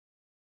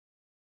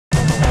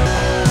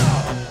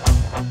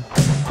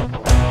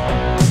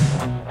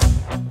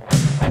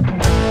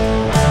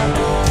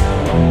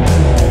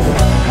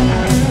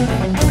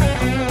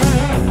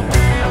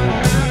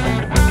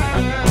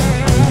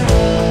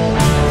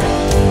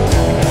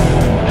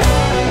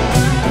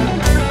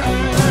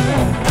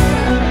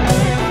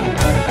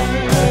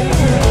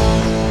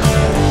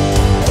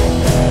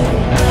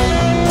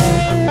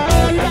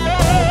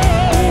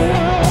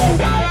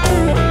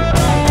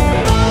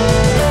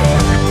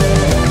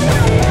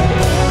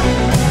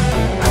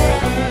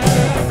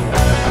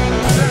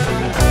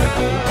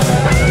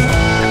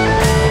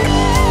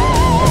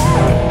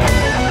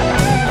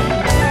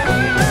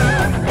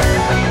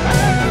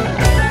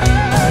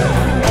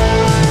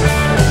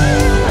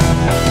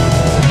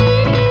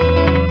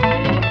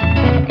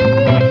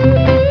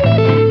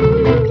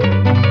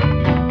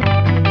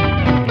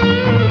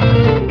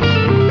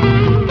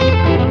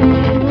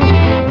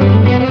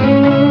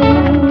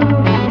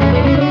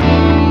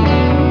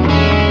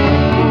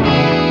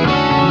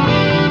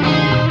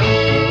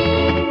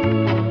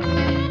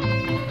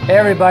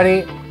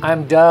everybody.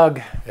 I'm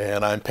Doug.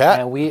 And I'm Pat.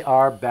 And we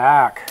are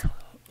back.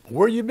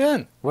 Where you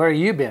been? Where have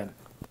you been?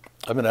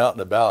 I've been out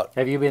and about.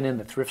 Have you been in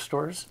the thrift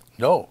stores?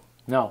 No.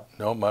 No.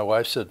 No, my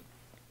wife said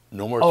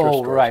no more thrift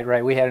stores. Oh,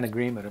 right. We had an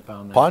agreement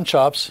upon that. Pawn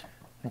shops.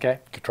 Okay.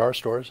 Guitar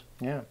stores.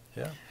 Yeah.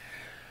 Yeah.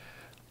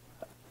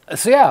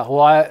 So yeah,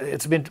 well,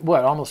 it's been,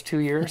 what, almost 2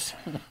 years?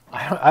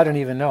 I don't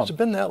even know. Has it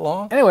been that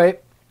long? Anyway,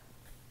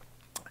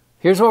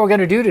 here's what we're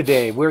going to do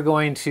today. We're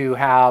going to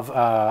have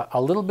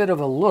a little bit of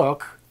a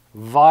look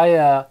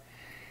via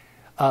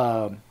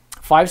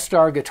Five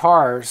Star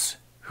Guitars,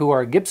 who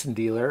are a Gibson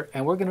dealer,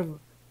 and we're going to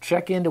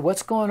check into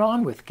what's going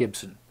on with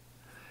Gibson.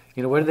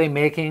 You know, what are they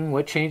making?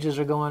 What changes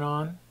are going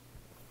on?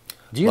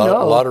 Do you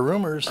know? A lot of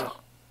rumors.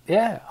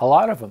 Yeah, a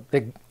lot of them.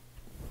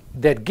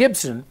 That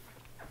Gibson,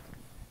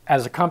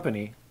 as a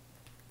company,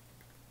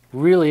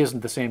 really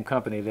isn't the same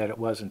company that it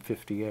was in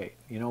 '58.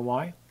 You know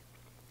why?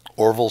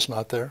 Orville's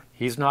not there?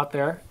 He's not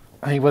there.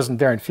 He wasn't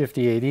there in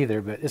 '58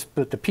 either, but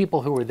the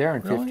people who were there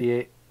in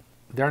 '58,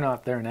 they're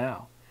not there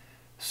now.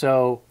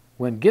 So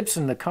when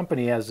Gibson, the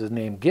company, has the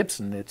name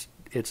Gibson,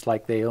 it's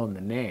like they own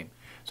the name.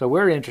 So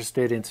we're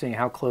interested in seeing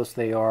how close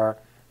they are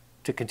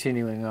to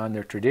continuing on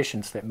their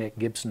traditions that make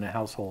Gibson a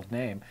household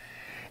name.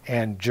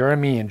 And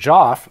Jeremy and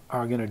Joff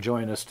are going to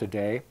join us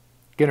today.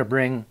 Going to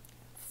bring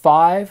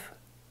 5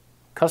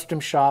 custom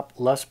shop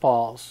Les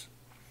Pauls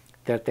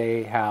that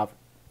they have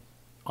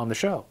on the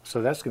show.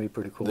 So that's going to be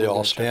pretty cool. They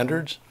all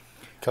standards?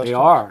 They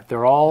are.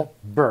 They're all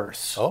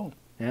bursts. Oh.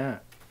 Yeah.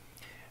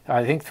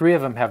 I think 3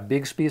 of them have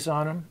Bigsby's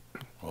on them.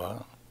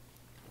 Wow.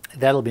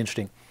 That'll be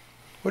interesting.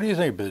 What do you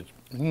think of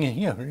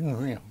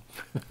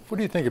What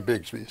do you think of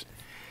Bigsby's?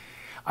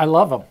 I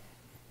love them.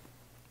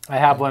 I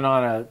have one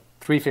on a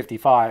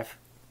 355.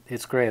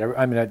 It's great.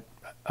 I mean,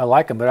 I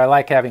like them, but I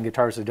like having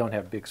guitars that don't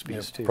have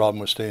Bigsby's too. Problem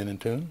with staying in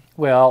tune?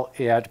 Well,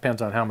 yeah, it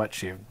depends on how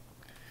much you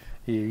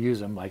use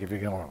them. Like if you're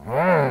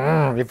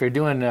going, if you're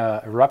doing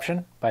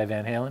Eruption by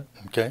Van Halen,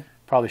 okay,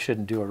 probably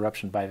shouldn't do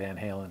Eruption by Van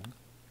Halen.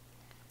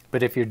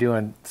 But if you're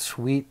doing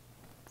sweet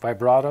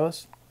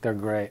vibratos, they're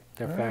great.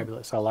 They're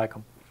fabulous. I like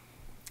them.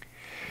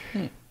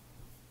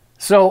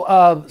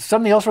 So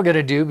something else we're going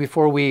to do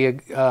before we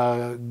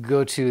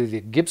go to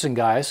the Gibson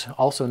guys,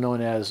 also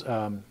known as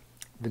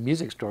the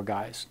music store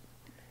guys,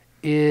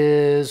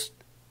 is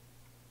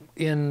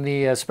in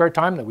the spare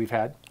time that we've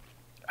had,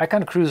 I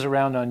kind of cruise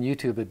around on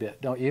YouTube a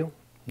bit, don't you?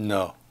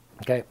 No.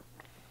 Okay.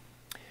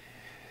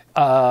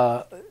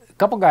 A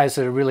couple guys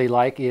that I really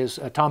like is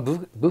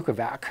Tom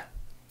Bukovac.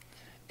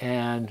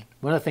 And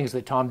one of the things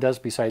that Tom does,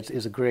 besides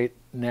is a great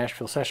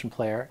Nashville session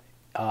player,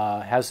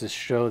 has this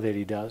show that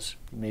he does.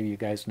 Maybe you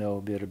guys know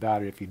a bit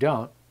about it. If you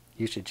don't,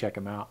 you should check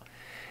him out.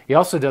 He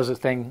also does a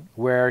thing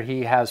where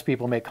he has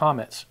people make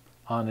comments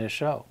on his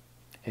show.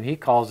 And he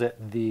calls it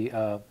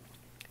the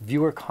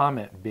viewer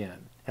comment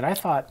bin. And I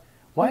thought,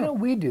 why don't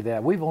we do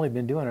that? We've only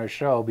been doing our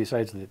show,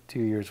 besides the 2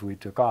 years we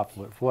took off,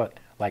 what,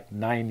 like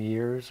 9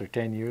 years or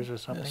 10 years or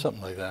something? Yeah,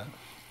 something like that.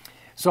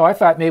 So I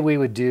thought maybe we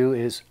would do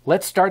is,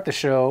 let's start the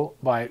show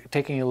by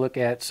taking a look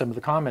at some of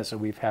the comments that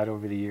we've had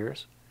over the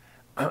years.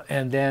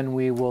 And then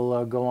we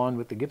will go on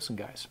with the Gibson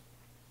guys.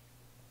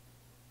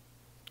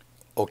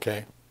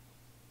 Okay.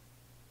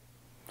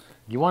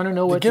 You want to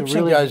know what the Gibson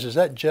really... guys, is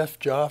that Jeff,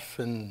 Joff,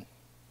 and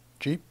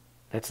Jeep?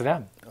 That's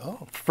them.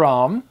 Oh.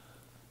 From...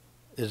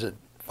 Is it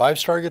Five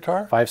Star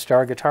Guitar? Five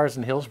Star Guitars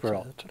in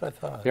Hillsboro. That's what I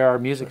thought. They're our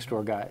music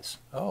store guys.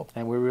 Oh.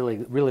 And we're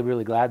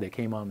really glad they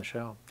came on the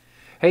show.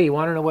 Hey, you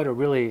want to know what a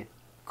really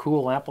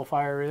cool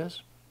amplifier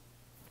is?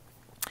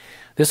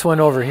 This one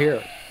over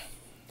here.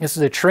 This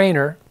is a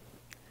Trainer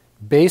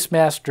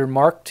Bassmaster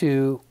Mark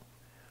II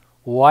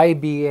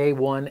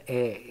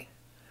YBA-1A.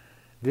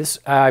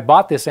 I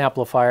bought this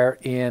amplifier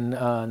in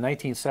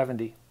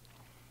 1970,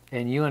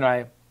 and you and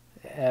I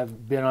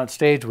have been on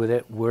stage with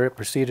it where it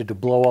proceeded to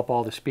blow up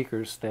all the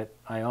speakers that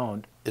I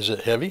owned. Is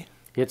it heavy?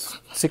 It's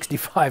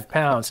 65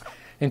 pounds.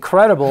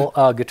 Incredible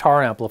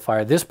guitar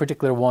amplifier. This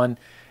particular one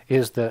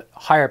is the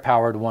higher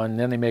powered one.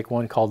 Then they make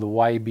one called the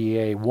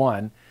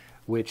YBA-1,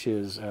 which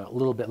is a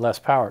little bit less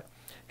powered.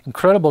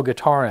 Incredible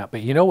guitar amp.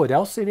 But you know what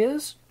else it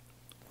is?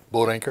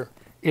 Boat anchor?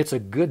 It's a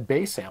good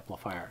bass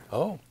amplifier.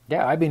 Oh.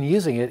 Yeah, I've been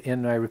using it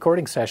in my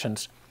recording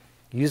sessions,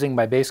 using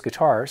my bass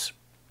guitars,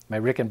 my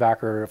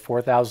Rickenbacker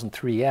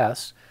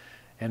 4003S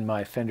and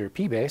my Fender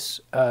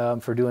P-Bass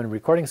for doing a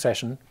recording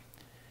session,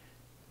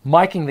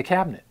 miking the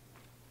cabinet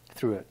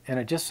through it, and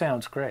it just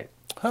sounds great.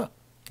 Huh.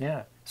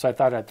 Yeah. So I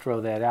thought I'd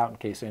throw that out in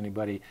case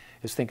anybody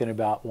is thinking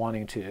about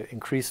wanting to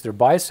increase their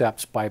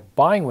biceps by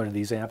buying one of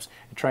these amps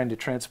and trying to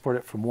transport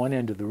it from one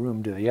end of the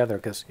room to the other,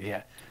 because,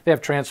 yeah, they have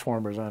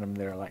transformers on them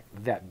that are like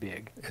that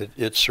big.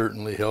 It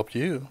certainly helped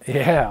you.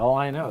 Yeah, oh,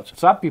 I know.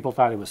 Some people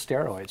thought it was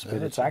steroids,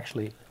 but it's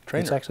actually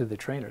the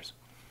trainers.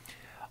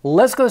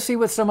 Let's go see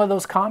what some of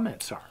those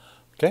comments are.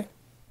 Okay.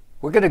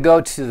 We're going to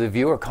go to the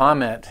viewer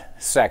comment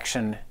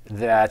section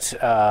that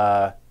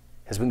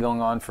has been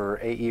going on for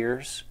 8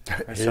 years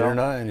or so. 8 or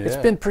 9, yeah. It's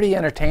been pretty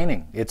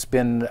entertaining. It's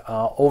been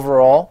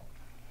overall,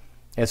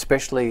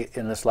 especially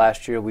in this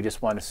last year, we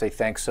just want to say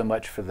thanks so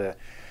much for the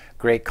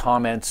great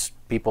comments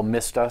people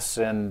missed us,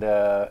 and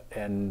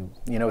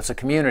you know, it's a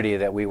community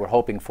that we were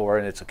hoping for,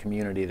 and it's a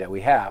community that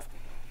we have.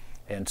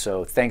 And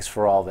so thanks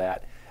for all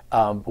that.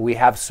 We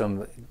have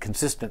some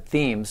consistent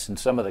themes in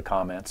some of the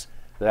comments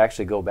that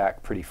actually go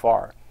back pretty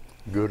far.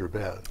 Good or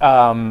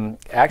bad?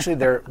 Actually,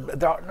 there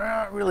are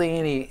not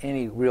really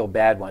any real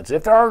bad ones.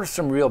 If there are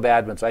some real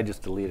bad ones, I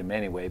just delete them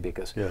anyway,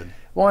 because Good.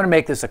 we want to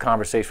make this a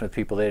conversation with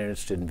people that are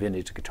interested in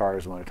vintage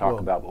guitars and want to talk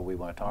about what we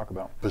want to talk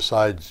about.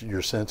 Besides,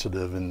 you're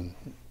sensitive and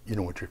you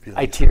know what you're feeling.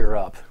 I tear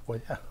up. Well,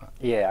 yeah.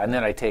 Yeah, and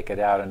then I take it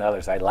out on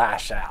others. I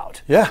lash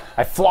out. Yeah.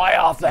 I fly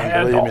off the And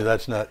handle. believe me,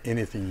 that's not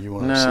anything you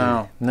want to see.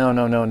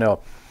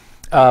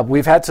 No.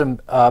 We've had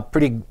some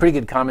pretty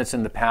good comments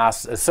in the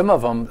past. Some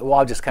of them, well,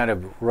 I'll just kind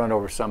of run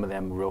over some of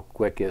them real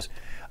quick, is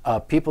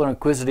people are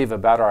inquisitive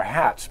about our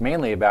hats,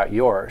 mainly about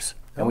yours.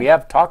 And we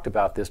have talked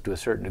about this to a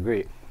certain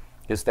degree,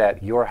 is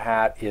that your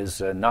hat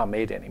is not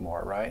made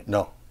anymore, right?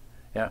 No.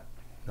 Yeah.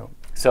 No.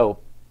 So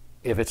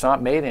if it's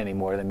not made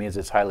anymore, that means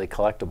it's highly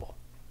collectible.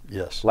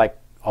 Yes. Like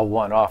a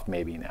one-off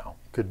maybe now.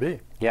 Could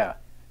be. Yeah.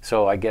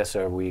 So I guess,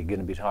 are we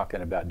going to be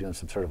talking about doing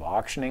some sort of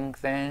auctioning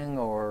thing,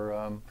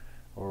 or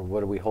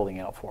what are we holding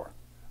out for?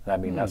 I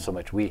mean, not so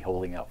much we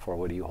holding out for.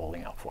 What are you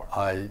holding out for?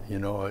 I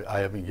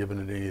haven't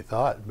given it any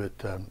thought, but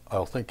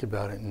I'll think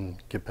about it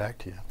and get back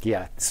to you.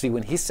 Yeah. See,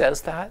 when he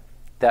says that,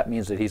 that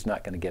means that he's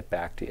not going to get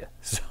back to you.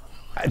 So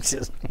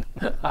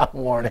I'm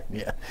warning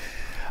you.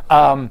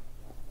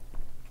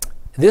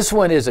 This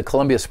one is a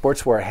Columbia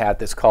Sportswear hat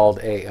that's called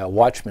a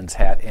Watchman's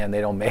hat, and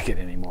they don't make it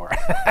anymore.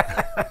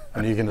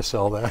 Are you going to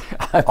sell that?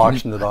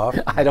 Auction it off?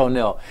 I don't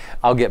know.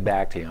 I'll get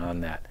back to you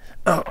on that.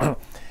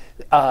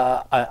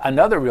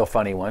 Another real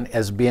funny one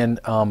has been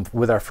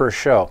with our first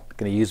show. I'm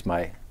going to use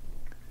my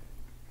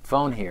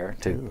phone here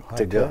to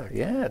go. tech.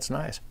 Yeah, it's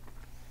nice.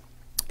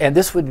 And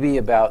this would be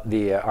about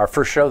our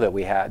first show that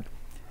we had.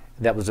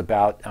 That was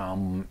about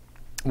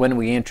when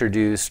we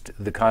introduced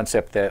the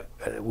concept that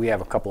we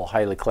have a couple of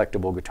highly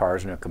collectible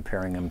guitars and are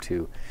comparing them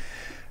to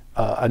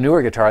a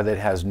newer guitar that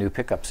has new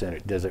pickups in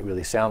it. Does it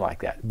really sound like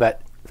that?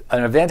 But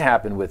an event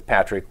happened with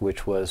Patrick,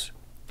 which was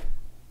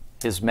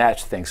his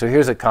match thing. So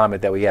here's a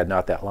comment that we had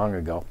not that long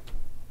ago.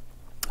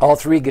 All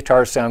three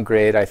guitars sound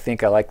great. I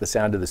think I like the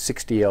sound of the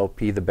 60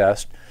 LP the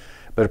best,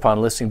 but upon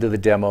listening to the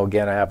demo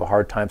again, I have a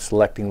hard time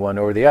selecting one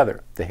over the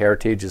other. The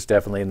Heritage is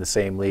definitely in the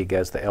same league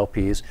as the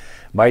LPs,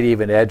 might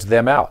even edge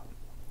them out.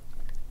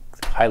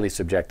 Highly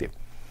subjective.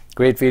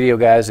 Great video,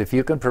 guys. If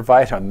you can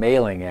provide a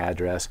mailing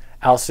address,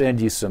 I'll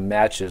send you some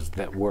matches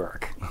that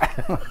work.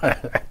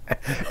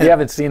 If you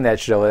haven't seen that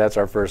show, that's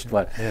our first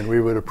one. And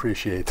we would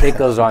appreciate that. It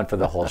goes on for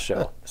the whole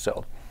show.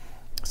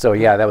 So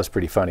yeah, that was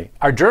pretty funny.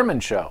 Our German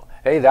show,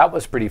 hey, that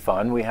was pretty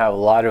fun. We have a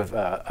lot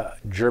of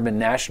German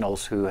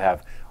nationals who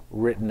have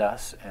written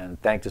us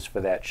and thanked us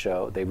for that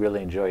show. They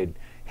really enjoyed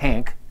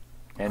Hank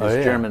and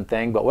his German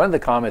thing. But one of the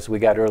comments we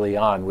got early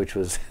on, which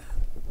was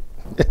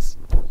this,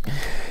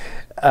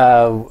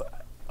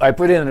 I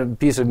put in a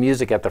piece of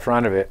music at the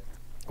front of it,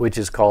 which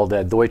is called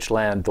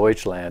Deutschland,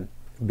 Deutschland,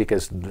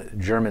 because the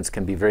Germans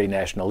can be very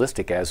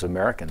nationalistic, as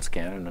Americans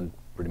can, and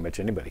pretty much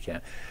anybody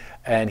can.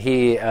 And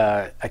he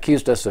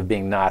accused us of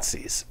being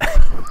Nazis.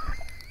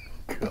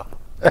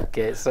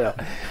 Okay, so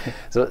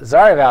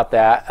sorry about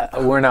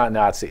that. We're not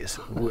Nazis.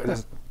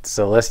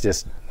 So let's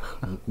just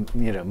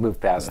move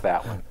past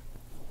that one.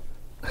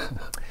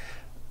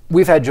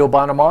 We've had Joe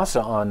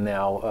Bonamassa on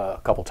now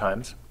a couple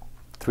times,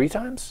 3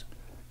 times.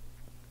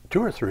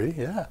 2 or 3,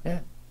 yeah.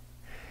 Yeah.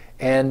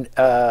 And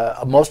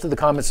most of the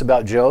comments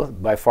about Joe,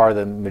 by far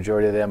the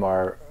majority of them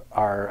are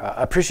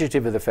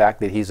appreciative of the fact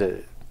that he's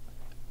a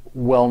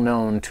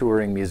well-known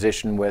touring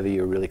musician, whether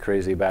you're really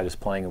crazy about his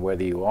playing and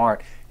whether you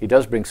aren't. He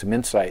does bring some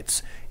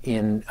insights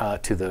in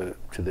to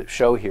the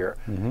show here,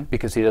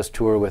 because he does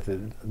tour with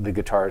the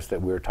guitars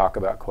that we're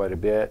talking about quite a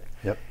bit.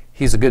 Yep.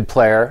 He's a good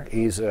player.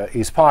 He's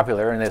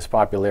popular, and his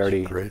popularity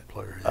He's a great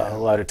player, yeah. a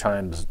lot of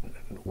times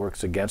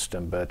works against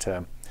him. But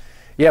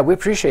yeah, we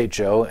appreciate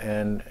Joe,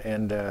 and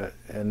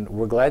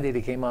we're glad that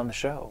he came on the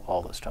show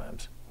all those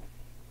times.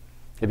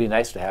 It'd be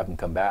nice to have him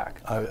come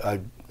back.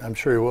 I'm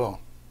sure he will.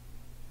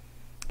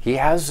 He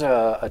has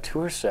a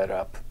tour set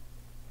up,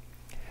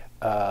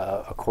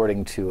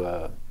 according to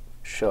a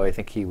show. I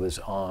think he was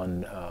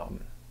on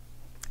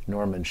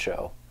Norman's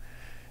show,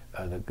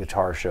 the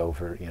guitar show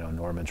for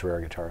Norman's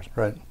Rare Guitars.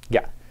 Right.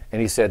 Yeah, and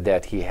he said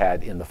that he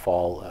had in the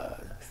fall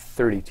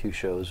 32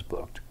 shows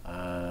booked.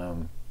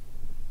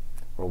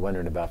 We're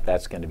wondering about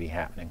that's going to be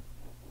happening.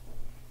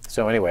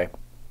 So anyway.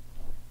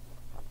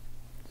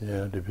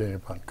 Yeah, depending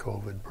upon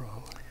COVID,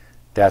 probably.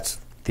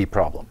 That's the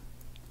problem.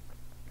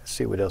 Let's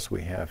see what else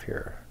we have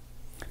here.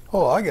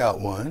 Oh, I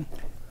got one.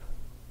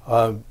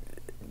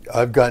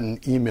 I've gotten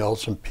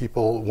emails from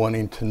people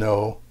wanting to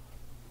know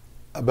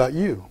about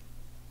you,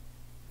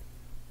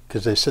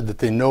 because they said that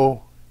they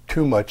know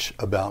too much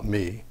about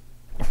me.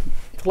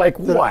 Like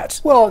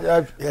what? Well,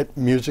 I've at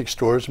music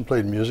stores and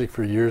played music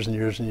for years and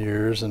years and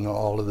years, and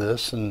all of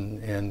this,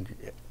 and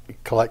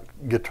collect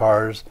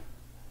guitars,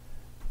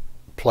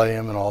 play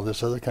them, and all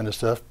this other kind of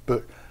stuff.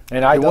 But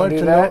and I don't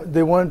do that.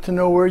 They wanted to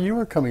know where you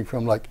were coming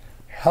from. Like,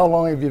 How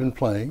long have you been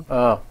playing?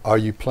 Oh. Are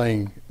you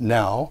playing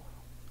now?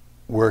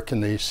 Where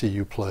can they see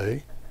you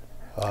play?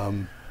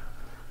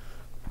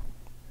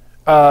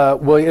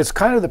 Well, it's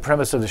kind of the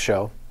premise of the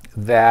show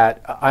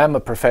that I'm a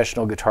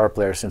professional guitar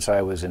player since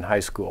I was in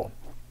high school.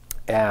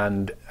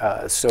 And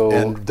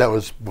And that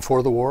was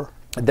before the war?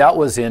 that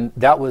was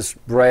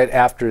right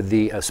after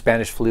the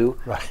Spanish flu.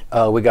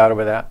 Right. We got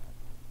over that.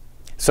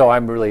 So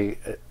I'm really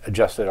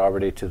adjusted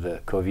already to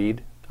the COVID,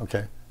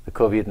 Okay. the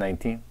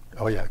COVID-19.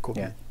 Oh, yeah, cool.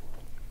 Yeah.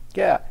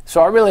 Yeah.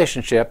 So our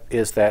relationship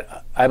is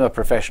that I'm a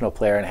professional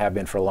player and have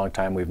been for a long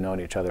time. We've known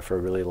each other for a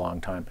really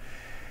long time.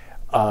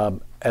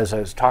 As I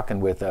was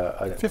talking with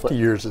 50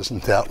 years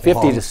isn't that 50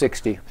 long. to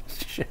 60.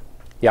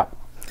 Yeah.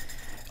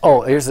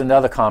 Oh, here's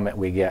another comment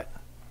we get.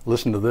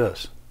 Listen to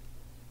this.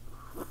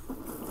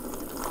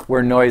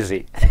 We're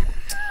noisy.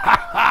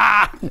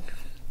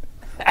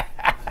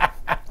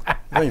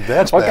 I think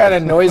that's What bad. kind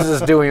of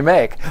noises do we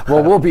make?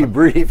 Well, we'll be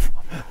brief.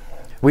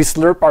 We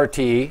slurp our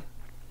tea.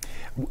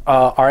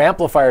 Our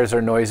amplifiers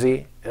are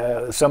noisy.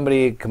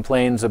 Somebody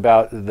complains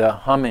about the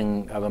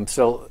humming of them.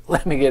 So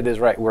let me get this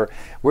right.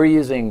 We're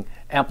using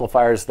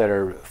amplifiers that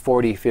are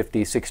 40,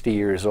 50, 60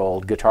 years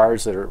old,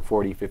 guitars that are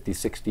 40, 50,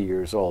 60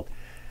 years old.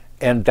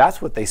 And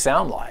that's what they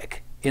sound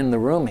like in the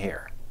room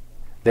here.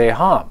 They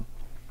hum.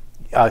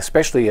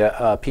 Especially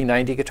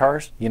P90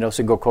 guitars,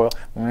 single coil.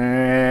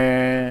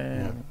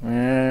 And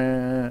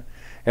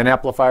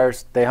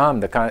amplifiers, they hum.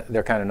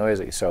 They're kind of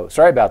noisy. So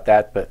sorry about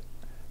that, but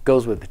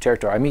goes with the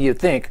territory. I mean, you'd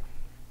think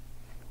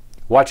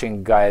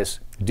watching guys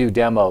do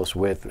demos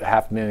with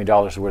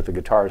 $500,000 worth of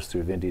guitars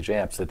through vintage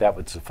amps that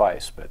would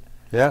suffice, but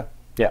Yeah.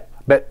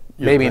 but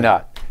maybe right.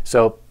 not.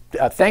 So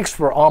thanks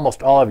for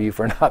almost all of you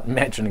for not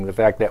mentioning the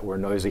fact that we're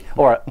noisy.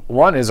 Or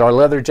one is our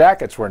leather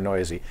jackets were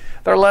noisy.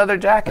 They're leather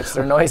jackets.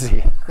 They're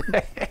noisy.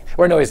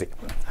 We're noisy.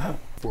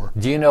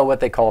 Do you know what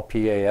they call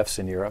PAFs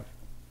in Europe?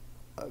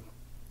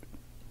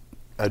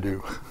 I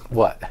do.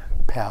 What?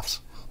 PAFs.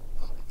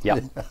 Yeah.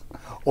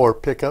 Or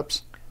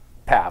pickups.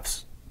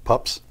 PAFs.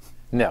 Pups.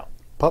 No.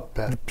 Pup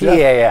PAFs.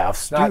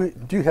 PAFs.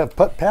 Not, Do you have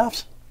pup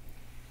PAFs?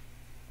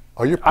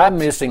 Are your pups, I'm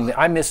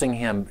missing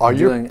him. Are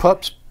doing, your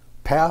pups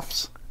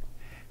PAFs?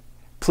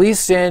 Please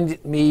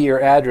send me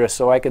your address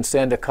so I can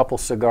send a couple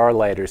cigar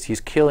lighters. He's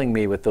killing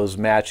me with those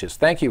matches.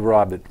 Thank you,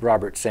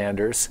 Robert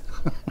Sanders.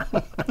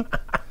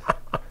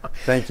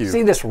 Thank you.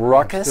 See this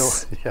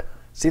ruckus? Yeah.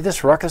 See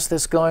this ruckus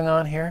that's going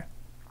on here?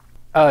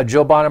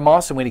 Joe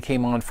Bonamassa, when he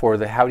came on for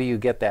the How Do You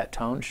Get That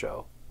Tone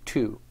show,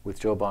 2 with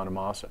Joe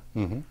Bonamassa.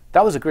 Mm-hmm.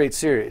 That was a great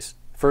series.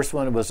 First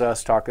one was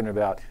us talking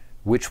about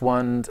which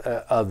ones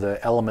of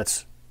the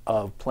elements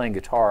of playing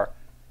guitar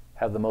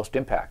have the most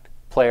impact.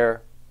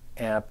 Player,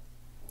 amp,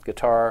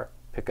 guitar,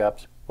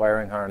 pickups,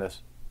 wiring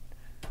harness,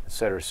 et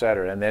cetera, et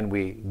cetera. And then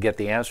we get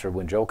the answer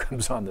when Joe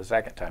comes on the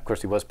second time. Of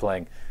course, he was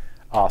playing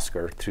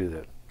Oscar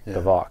through the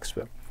Vox.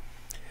 But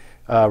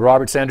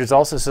Robert Sanders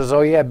also says,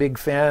 oh yeah, big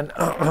fan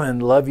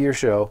and love your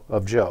show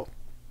of Joe.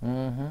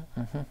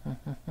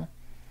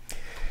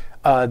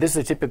 This is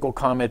a typical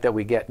comment that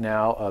we get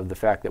now of the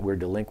fact that we're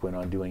delinquent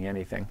on doing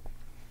anything.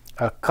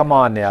 Come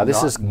on now,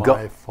 this is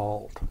my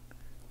fault.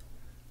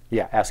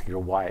 Yeah, ask your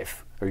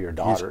wife or your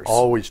daughters. He's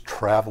always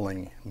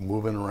traveling,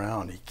 moving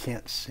around. He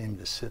can't seem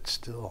to sit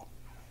still.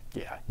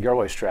 Yeah, you're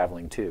always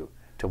traveling too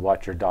to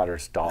watch your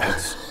daughter's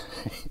dogs.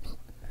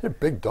 They're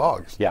big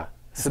dogs. Yeah.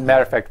 As a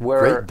matter of fact,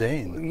 Great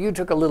Dane. You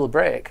took a little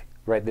break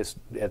right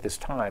at this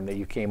time that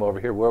you came over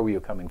here. Where were you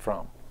coming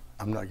from?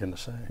 I'm not going to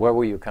say. Where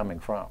were you coming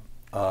from?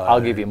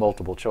 I'll give you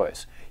multiple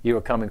choice. You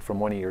were coming from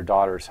one of your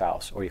daughter's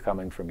house, or you're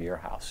coming from your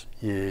house.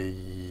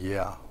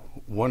 Yeah,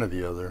 one or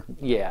the other.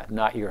 Yeah,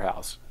 not your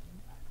house.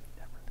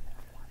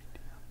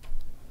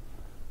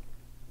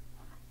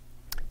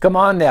 Come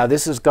on now,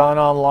 this has gone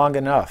on long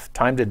enough.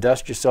 Time to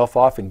dust yourself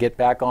off and get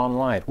back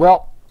online.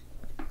 Well,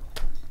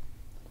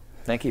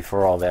 thank you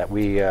for all that.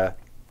 We are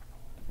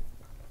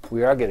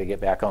going to get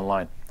back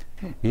online.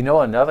 You know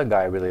another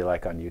guy I really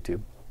like on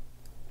YouTube,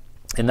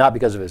 and not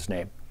because of his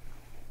name.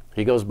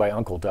 He goes by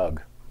Uncle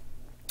Doug.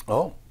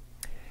 Oh.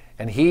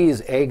 And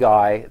he's a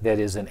guy that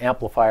is an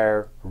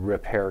amplifier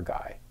repair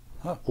guy.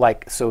 Huh.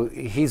 So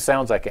he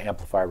sounds like an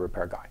amplifier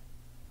repair guy.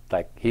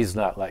 Like, he's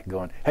not like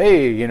going,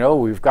 hey,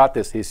 we've got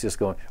this. He's just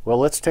going, well,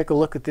 let's take a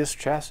look at this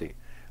chassis.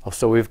 Oh,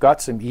 so we've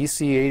got some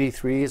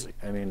EC83s.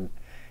 I mean,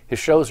 his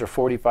shows are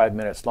 45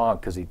 minutes long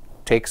because he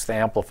takes the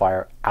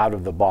amplifier out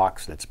of the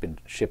box that's been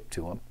shipped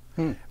to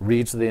him,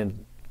 reads the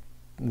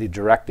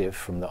directive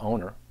from the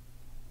owner,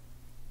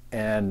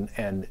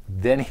 and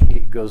then he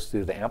goes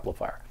through the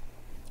amplifier.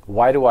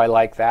 Why do I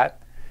like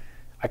that?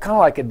 I kind of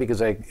like it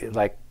because I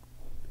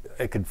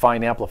could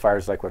find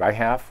amplifiers like what I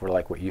have or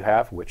like what you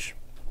have, which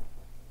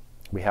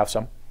we have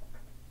some.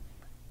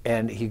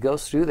 And he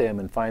goes through them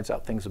and finds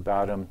out things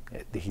about them.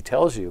 He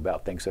tells you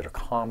about things that are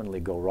commonly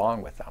go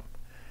wrong with them.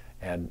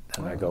 And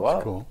I go,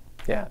 oh, cool.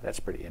 Yeah, that's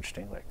pretty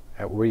interesting. Like,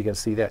 where are you going to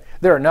see that?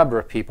 There are a number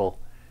of people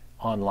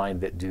online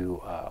that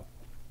do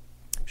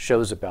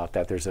shows about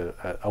that. There's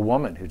a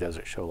woman who does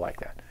a show like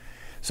that.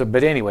 So,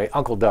 but anyway,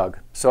 Uncle Doug.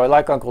 So I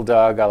like Uncle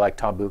Doug. I like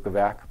Tom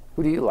Bukovac.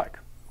 Who do you like?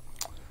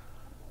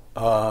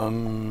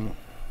 I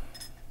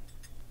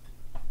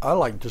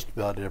like just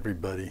about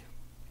everybody.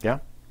 Yeah?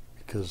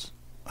 Because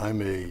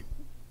I'm a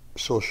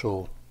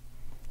social.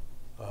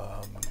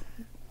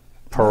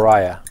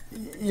 Pariah.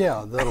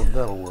 Yeah,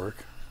 that'll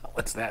work.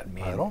 What's that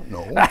mean? I don't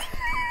know.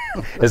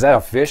 Is that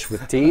a fish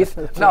with teeth?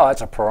 No,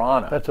 that's a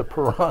piranha. That's a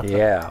piranha.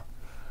 Yeah.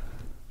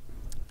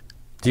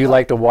 Do you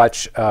like to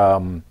watch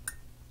videos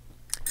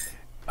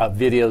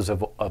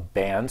of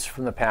bands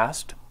from the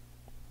past?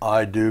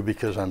 I do,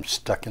 because I'm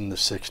stuck in the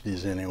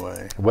 '60s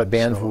anyway. What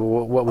bands? So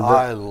what were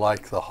I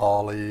like the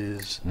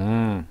Hollies.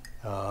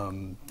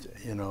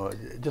 You know,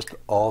 just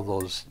all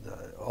those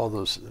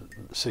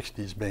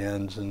 '60s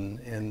bands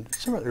and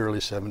some of the early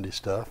 '70s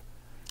stuff.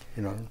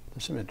 You know,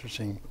 there's some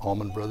interesting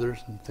Allman Brothers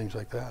and things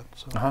like that.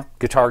 So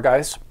Guitar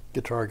guys?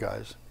 Guitar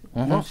guys.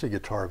 Mostly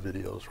guitar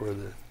videos where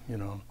the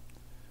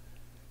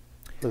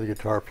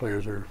guitar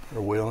players are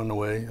wailing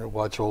away. I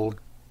watch old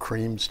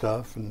Cream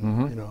stuff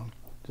and you know,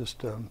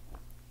 just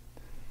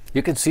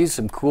you could see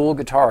some cool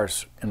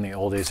guitars in the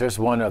old days. There's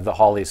one of the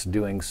Hollies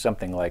doing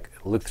something like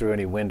Look Through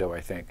Any Window,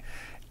 I think.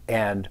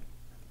 And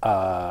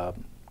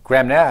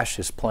Graham Nash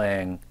is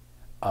playing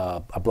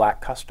a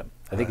black custom.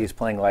 I think he's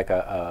playing like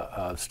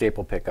a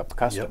staple pickup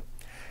custom. Yep.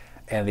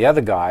 And the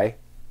other guy,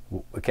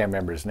 I can't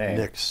remember his name.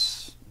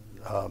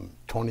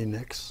 Tony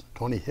Hicks.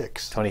 Tony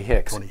Hicks.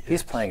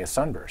 He's playing a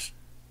Sunburst.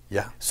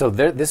 Yeah. So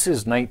this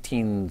is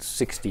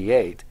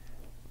 1968,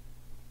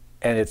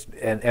 and it's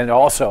and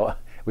also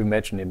we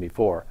mentioned him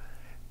before.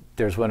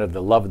 There's one of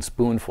the Love and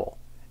Spoonful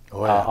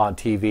on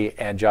TV,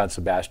 and John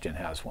Sebastian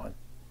has one,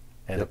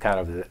 and kind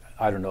of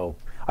I don't know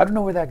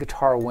where that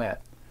guitar went.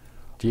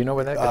 Do you know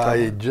where that guitar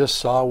went? I just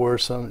saw where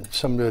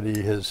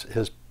somebody has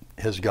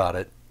got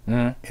it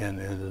and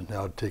is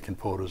now taking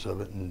photos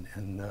of it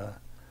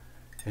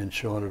and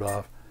showing it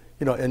off.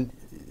 You know, and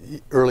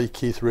early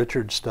Keith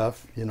Richards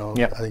stuff. You know,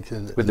 I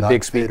think with the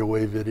big Fade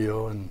Away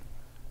video and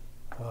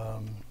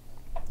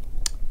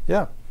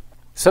yeah.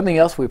 Something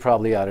else we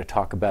probably ought to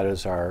talk about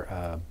is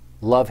our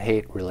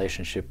love-hate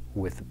relationship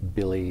with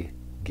Billy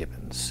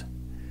Gibbons.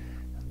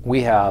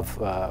 We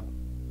have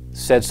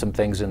said some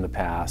things in the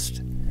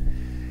past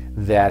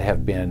that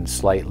have been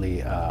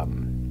slightly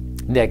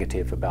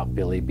negative about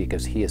Billy,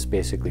 because he has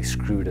basically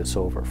screwed us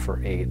over for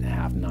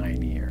 8.5,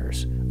 9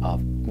 years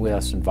with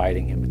us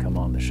inviting him to come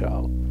on the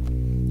show.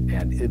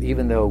 And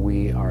even though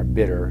we are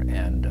bitter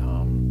and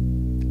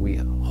we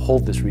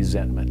hold this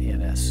resentment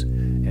in us,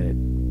 and it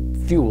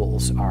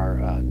fuels our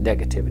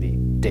negativity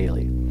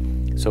daily.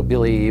 So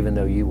Billy, even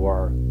though you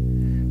are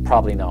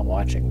probably not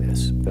watching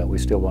this, but we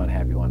still want to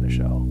have you on the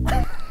show.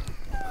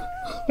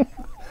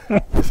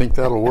 You think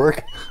that'll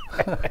work?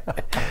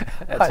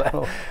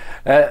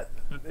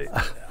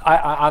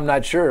 I'm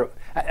not sure.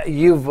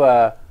 You've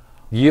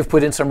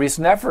put in some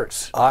recent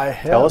efforts. I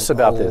have. Tell us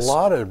about this. A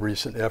lot of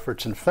recent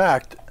efforts. In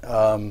fact,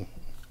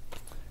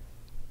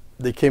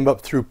 they came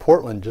up through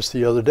Portland just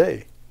the other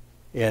day.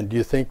 And do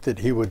you think that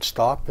he would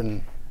stop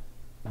and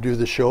do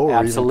the show or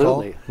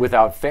Absolutely, even call?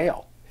 without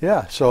fail.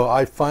 Yeah, so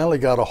I finally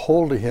got a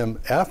hold of him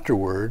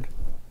afterward.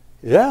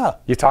 Yeah.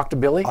 You talked to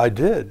Billy? I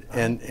did,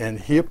 and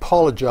he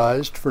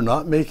apologized for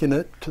not making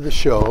it to the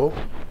show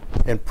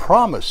and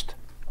promised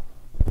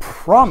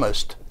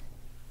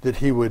that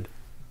he would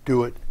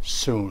do it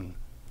soon.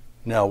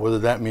 Now, whether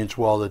that means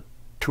while the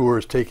tour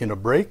is taking a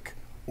break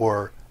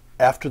or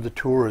after the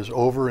tour is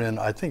over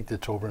I think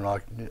it's over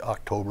in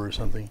October or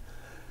something,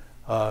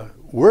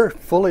 we're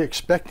fully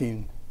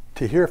expecting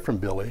to hear from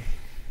Billy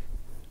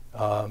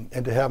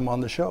and to have him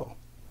on the show.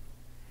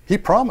 He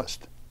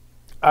promised.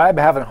 I'm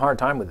having a hard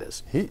time with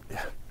this.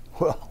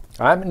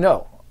 I'm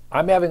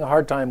having a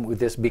hard time with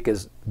this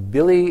because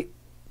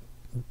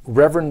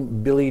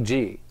Reverend Billy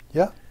G,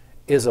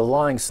 is a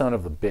lying son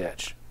of a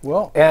bitch.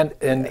 Well,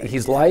 and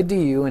he's lied to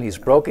you, and he's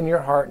broken your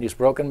heart, and he's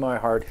broken my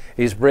heart.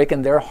 He's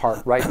breaking their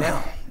heart right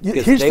now.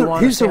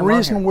 He's the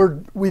reason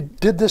we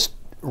did this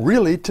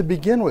really to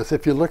begin with.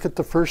 If you look at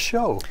the first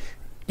show,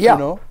 yeah, you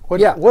know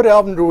what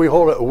album do we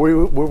hold up?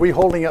 Were we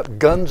holding up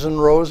Guns N'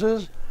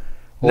 Roses?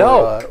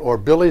 No. Or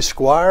Billy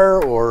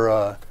Squire,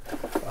 or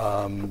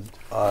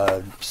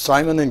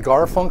Simon and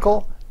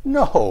Garfunkel?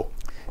 No.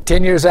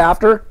 10 years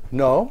after?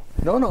 No.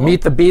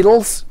 Meet the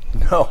Beatles?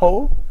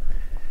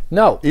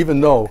 No.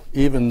 Even though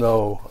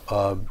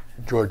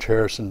George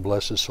Harrison,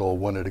 bless his soul,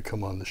 wanted to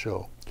come on the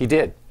show. He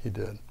did.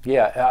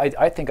 Yeah,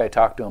 I think I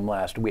talked to him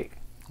last week.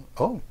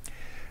 Oh.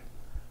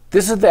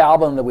 This is the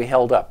album that we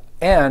held up.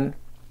 And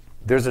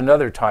there's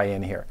another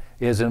tie-in here.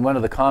 Is in one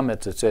of the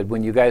comments it said,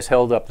 when you guys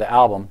held up the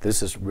album,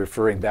 this is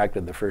referring back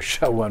to the first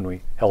show when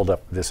we held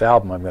up this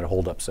album, I'm going to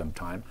hold up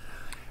sometime,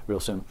 real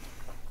soon,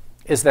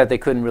 is that they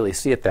couldn't really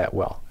see it that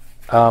well.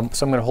 So I'm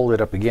going to hold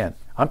it up again.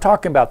 I'm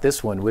talking about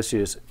this one, which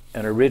is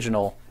an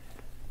original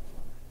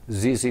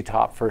ZZ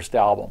Top first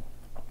album.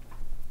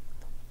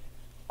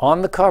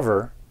 On the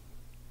cover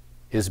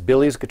is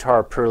Billy's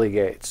guitar, Pearly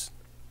Gates.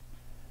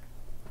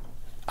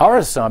 Our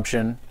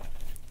assumption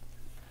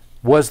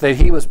was that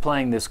he was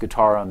playing this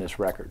guitar on this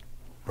record.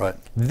 Right.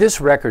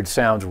 This record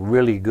sounds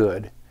really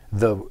good.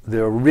 The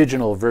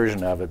original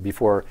version of it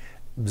before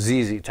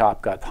ZZ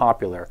Top got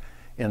popular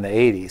in the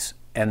 80s,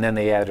 and then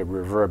they added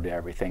reverb to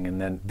everything,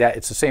 and then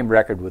it's the same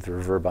record with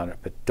reverb on it,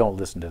 but don't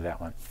listen to that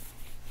one.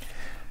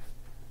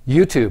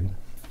 YouTube.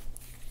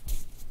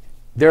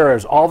 There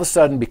is all of a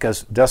sudden,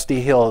 because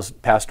Dusty Hill has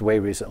passed away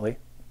recently,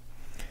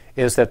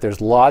 is that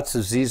there's lots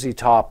of ZZ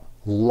Top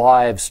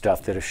live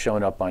stuff that has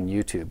shown up on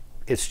YouTube.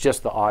 It's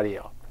just the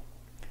audio.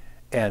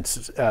 And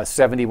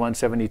 71,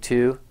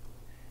 72,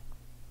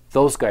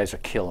 those guys are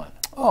killing.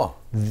 Oh.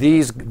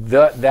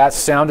 That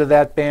sound of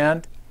that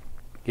band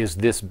is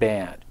this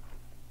band.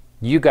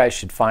 You guys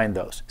should find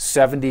those.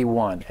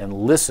 71, and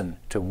listen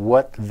to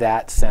what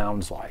that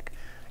sounds like.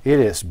 It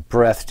is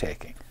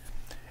breathtaking.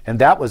 And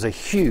that was a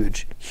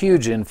huge,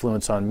 huge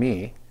influence on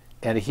me,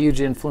 and a huge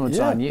influence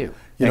on you.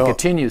 And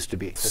continues to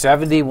be.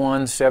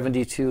 71,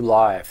 72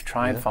 live.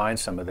 Try and find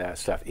some of that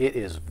stuff. It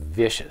is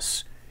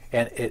vicious.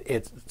 And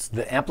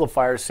the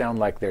amplifiers sound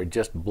like they're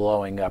just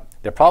blowing up.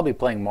 They're probably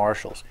playing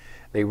Marshalls.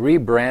 They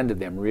rebranded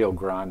them Rio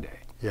Grande.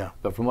 Yeah.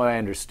 But from what I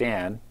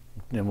understand,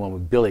 and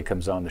when Billy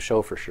comes on the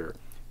show for sure,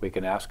 we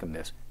can ask him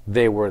this,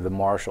 they were the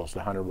Marshalls,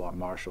 the 100-watt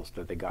Marshalls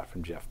that they got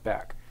from Jeff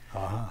Beck.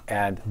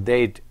 And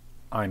they,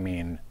 I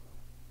mean,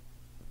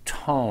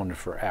 toned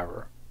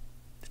forever.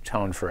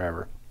 Toned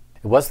forever.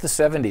 It was the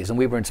 70s, and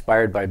we were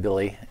inspired by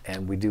Billy,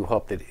 and we do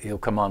hope that he'll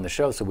come on the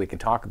show so we can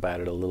talk about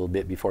it a little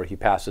bit before he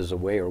passes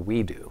away, or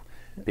we do,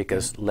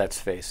 because let's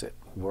face it,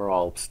 we're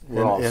all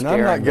and I'm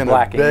not going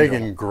to beg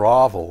and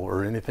grovel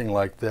or anything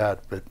like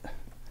that, but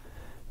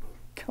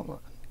come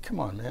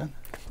on, man.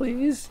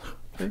 Please,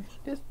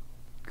 just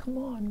come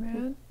on,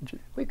 man.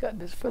 We got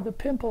this for the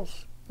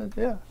pimples.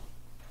 Yeah.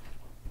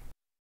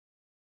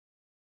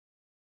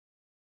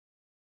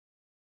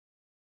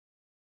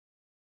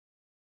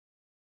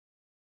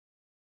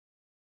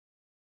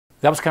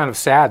 That was kind of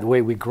sad, the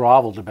way we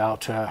groveled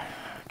about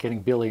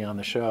getting Billy on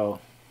the show.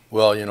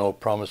 Well, you know,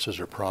 promises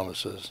are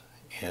promises.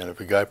 And if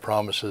a guy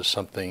promises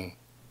something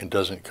and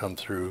doesn't come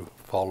through,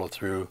 follow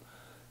through,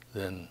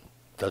 then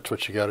that's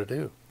what you got to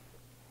do.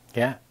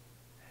 Yeah.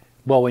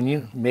 Well, when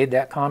you made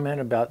that comment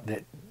about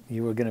that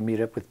you were going to meet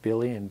up with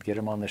Billy and get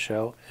him on the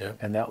show,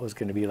 and that was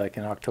going to be like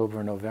in October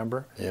or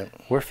November,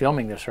 we're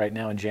filming this right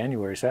now in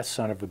January, so that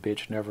son of a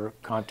bitch never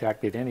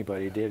contacted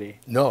anybody, did he?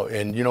 No,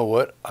 and you know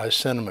what? I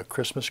sent him a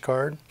Christmas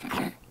card.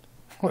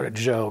 What a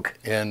joke.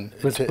 And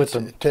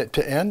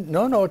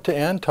to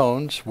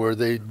Antone's, where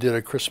they did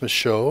a Christmas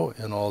show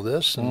and all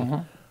this,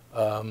 and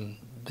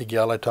the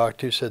gal I talked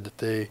to said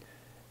that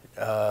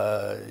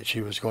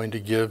she was going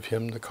to give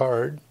him the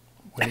card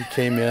when he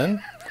came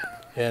in,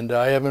 and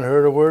I haven't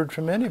heard a word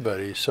from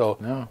anybody.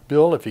 So,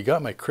 Bill, if you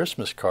got my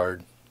Christmas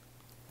card,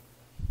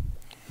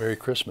 Merry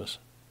Christmas.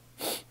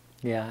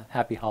 Yeah,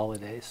 happy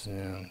holidays.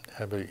 Yeah,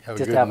 have a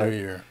good New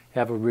Year.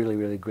 Have a really,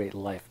 really great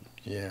life,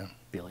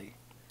 Billy.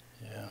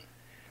 Yeah.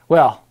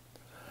 Well,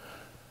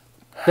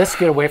 let's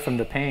get away from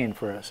the pain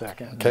for a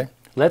second. Okay.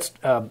 Let's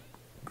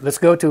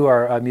go to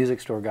our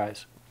music store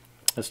guys.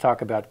 Let's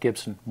talk about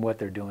Gibson and what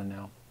they're doing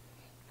now.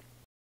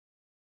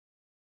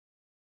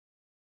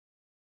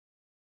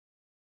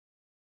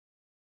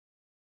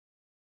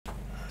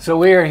 So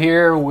we are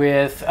here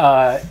with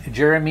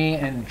Jeremy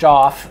and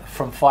Joff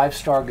from 5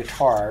 Star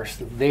Guitars.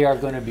 They are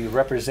going to be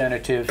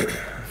representative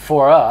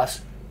for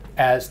us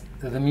as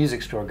the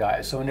music store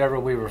guys. So whenever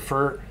we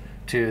refer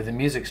to the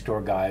music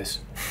store guys,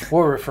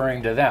 we're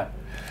referring to them.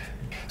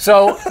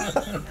 So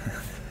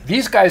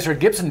these guys are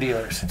Gibson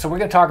dealers. So we're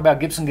going to talk about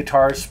Gibson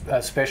guitars,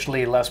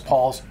 especially Les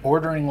Pauls,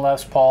 ordering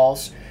Les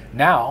Pauls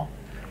now,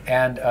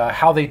 and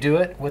how they do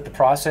it, what the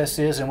process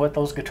is, and what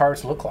those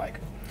guitars look like.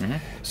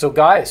 So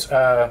guys,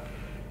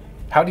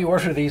 how do you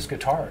order these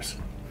guitars?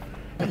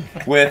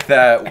 With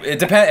it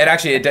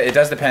depends. It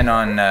does depend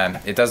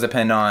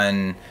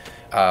on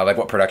like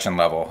what production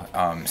level.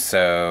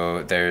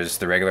 So there's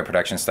the regular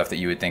production stuff that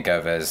you would think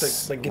of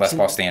as like Les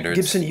Paul standards.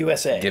 Gibson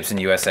USA. Gibson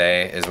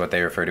USA is what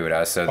they refer to it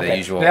as. So the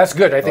usual. That's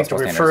good. I think to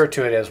refer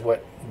to it as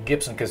what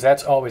Gibson, because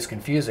that's always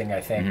confusing. I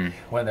think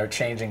when they're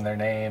changing their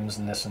names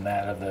and this and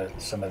that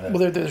of some of the.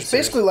 Well, there's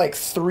basically like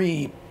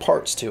 3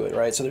 parts to it,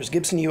 right? So there's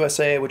Gibson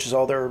USA, which is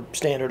all their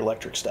standard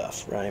electric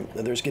stuff, right?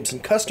 And there's Gibson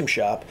Custom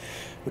Shop,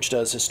 which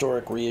does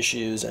historic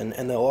reissues,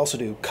 and they'll also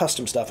do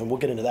custom stuff, and we'll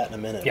get into that in a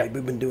minute. Yep.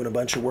 We've been doing a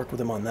bunch of work with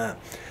them on that.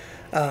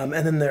 And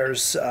then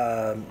there's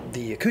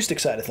the acoustic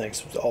side of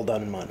things, all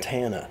done in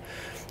Montana.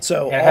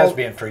 So it has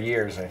been for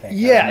years, I think.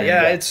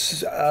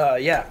 It's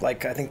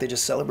like I think they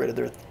just celebrated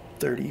their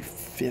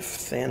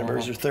 35th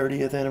anniversary,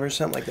 30th anniversary,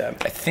 something like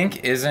that. I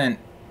think isn't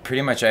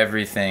pretty much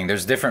everything.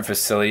 There's different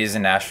facilities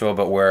in Nashville,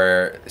 but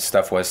where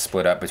stuff was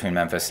split up between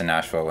Memphis and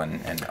Nashville,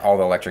 and all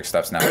the electric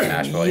stuff's now in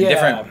Nashville,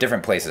 in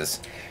different places.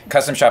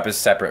 Custom Shop is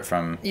separate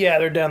from. Yeah,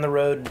 they're down the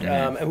road.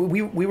 And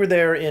we were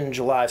there in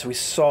July, so we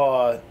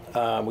saw.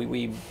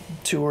 We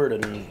toured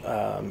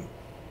and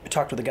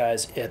talked with the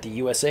guys at the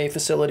USA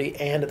facility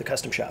and at the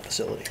Custom Shop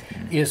facility.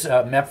 Is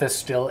Memphis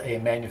still a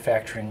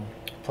manufacturing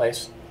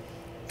place?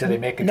 Do they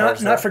make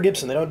guitars? Not for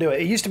Gibson. They don't do it.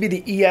 It used to be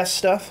the ES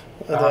stuff.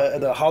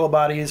 The hollow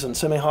bodies and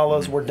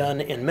semi-hollows were done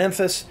in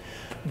Memphis.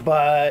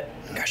 But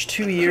gosh,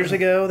 2 years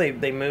ago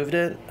they moved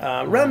it.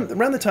 Around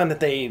the time that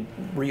they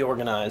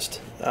reorganized,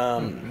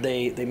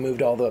 they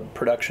moved all the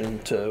production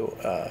to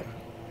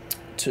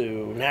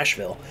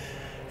Nashville,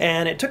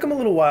 and it took them a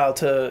little while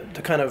to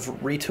kind of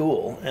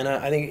retool. And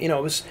I think it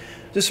was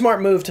a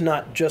smart move to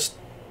not just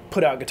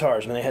put out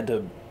guitars. I mean, they had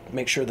to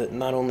make sure that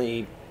not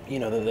only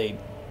that they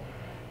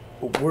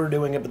were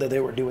doing it, but that they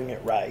were doing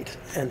it right.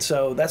 And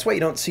so that's why you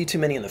don't see too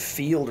many in the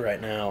field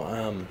right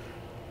now.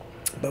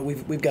 But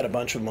we've got a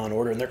bunch of them on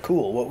order, and they're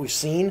cool. What we've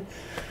seen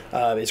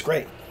is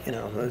great.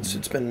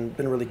 It's been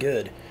really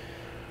good.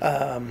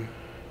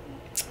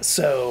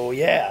 So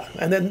yeah,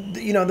 and then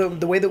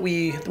the way that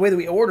we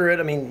order it,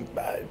 I mean,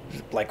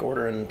 like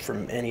ordering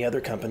from any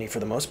other company for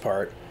the most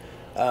part.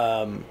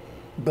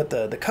 But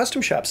the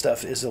custom shop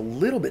stuff is a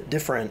little bit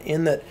different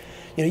in that,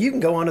 you can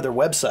go onto their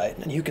website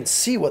and you can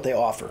see what they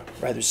offer,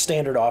 right? There's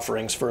standard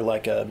offerings for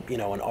like an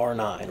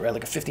R9, right?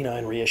 Like a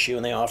 59 reissue,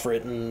 and they offer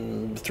it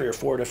in 3 or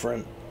 4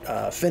 different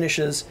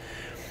finishes.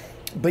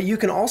 But you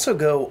can also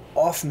go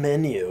off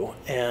menu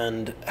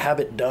and have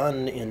it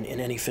done in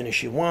any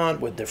finish you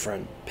want with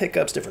different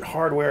pickups, different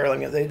hardware. I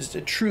mean, it's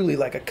truly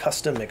like a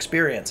custom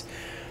experience.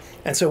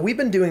 And so we've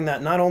been doing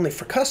that not only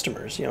for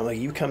customers, like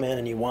you come in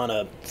and you want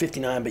a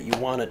 59, but you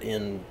want it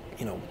in,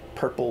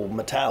 purple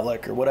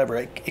metallic or whatever,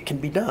 it can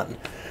be done.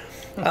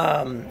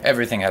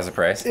 Everything has a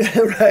price.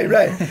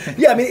 Right.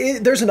 Yeah, I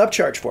mean, there's an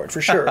upcharge for it,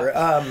 for sure.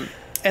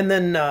 And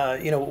then,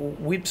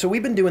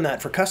 we've been doing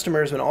that for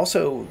customers and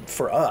also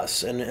for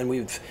us. And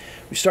we've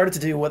started to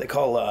do what they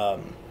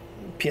call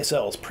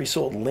PSLs,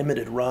 pre-sold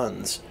limited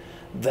runs,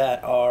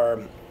 that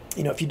are,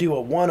 if you do a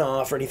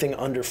one-off or anything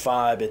under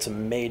 5, it's a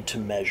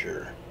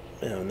made-to-measure.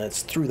 And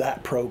that's through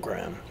that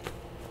program.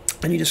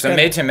 And you just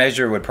made to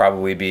measure would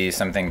probably be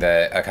something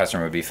that a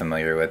customer would be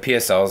familiar with.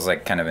 PSL is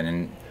like kind of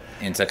an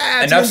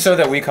enough so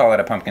that we call it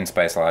a pumpkin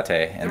spice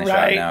latte in the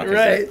shop now.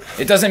 Right.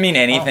 It doesn't mean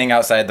anything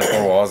outside the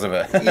 4 walls of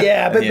it.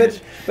 Yeah,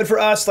 but for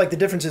us, like, the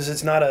difference is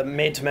it's not a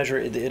made to measure.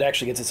 It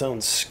actually gets its own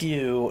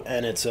SKU,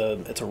 and it's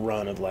a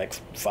run of like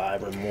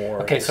 5 or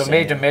more. Okay, so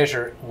made to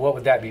measure, what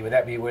would that be? Would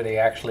that be where they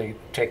actually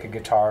take a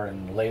guitar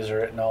and laser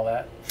it and all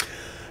that?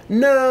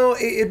 No,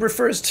 it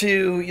refers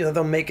to,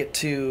 they'll make it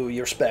to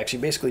your specs. You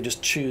basically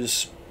just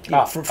choose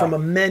from a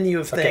menu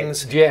of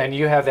things. Yeah, and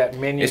you have that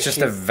menu. It's just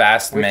a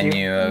vast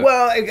menu.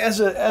 Well, as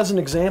an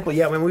example,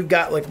 yeah, I mean, we've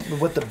got like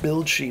what the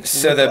build sheets.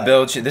 So the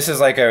build sheet. This is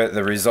like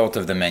the result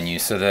of the menu.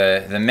 So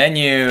the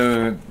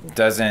menu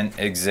doesn't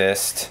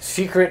exist.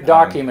 Secret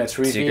documents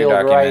revealed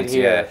right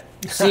here.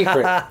 Yeah.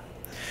 Secret.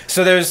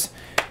 So there's.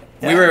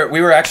 We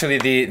were actually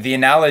the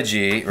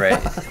analogy, right?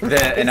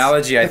 The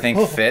analogy I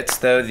think fits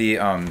though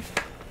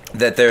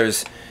that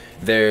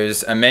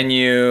there's a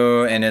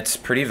menu and it's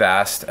pretty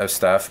vast of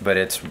stuff, but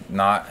it's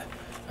not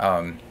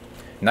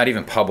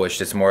even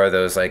published. It's more of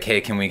those like,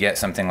 hey, can we get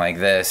something like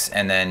this?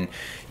 And then,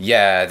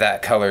 yeah,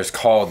 that color's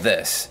called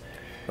this.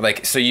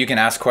 Like, so you can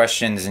ask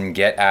questions and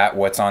get at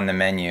what's on the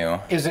menu.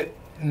 Is it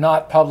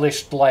not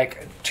published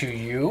like to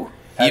you?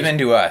 Even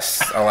to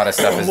us, a lot of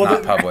stuff is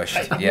not published.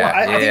 I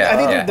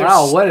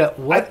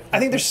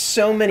think there's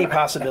so many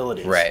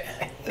possibilities. Right.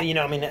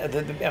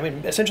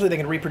 Essentially they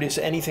can reproduce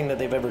anything that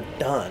they've ever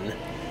done,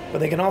 but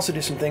they can also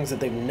do some things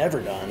that they've never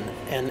done,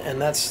 and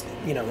that's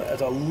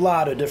that's a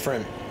lot of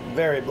different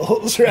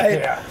variables, right?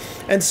 Yeah.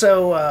 And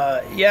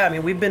so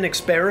we've been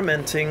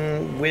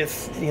experimenting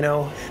with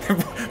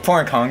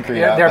pouring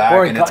concrete out they're back,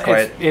 pouring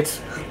and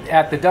it's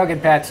at the Doug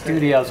and Pat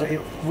Studios.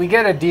 We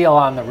get a deal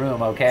on the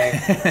room, okay?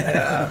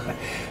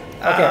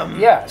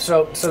 Okay.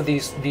 So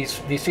these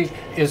seats,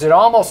 is it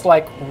almost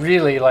like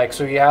really like,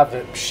 so you have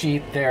the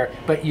sheet there,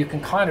 but you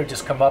can kind of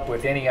just come up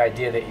with any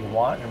idea that you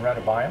want and run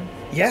it by them?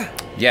 Yeah.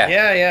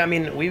 I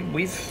mean,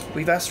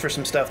 we've asked for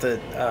some stuff that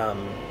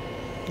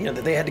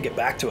that they had to get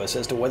back to us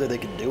as to whether they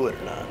could do it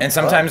or not. And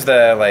sometimes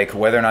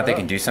whether or not they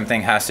can do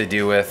something has to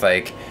do with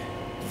like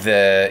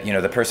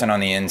the person on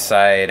the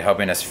inside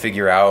helping us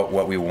figure out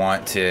what we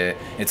want to.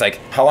 It's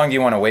like, how long do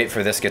you want to wait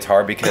for this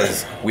guitar,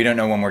 because we don't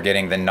know when we're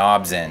getting the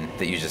knobs in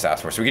that you just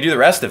asked for. So we can do the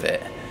rest of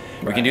it.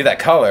 We can do that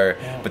color,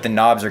 but the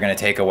knobs are going to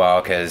take a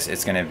while because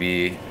it's going to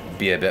be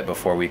a bit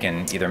before we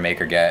can either make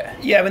or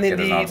get. Yeah, I mean,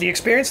 the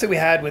experience that we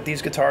had with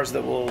these guitars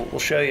that we'll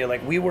show you,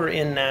 like, we were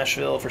in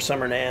Nashville for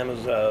Summer NAMM.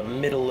 It was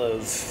middle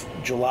of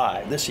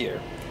July this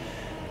year,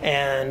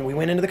 and we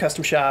went into the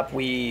custom shop.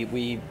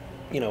 We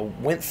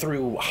went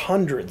through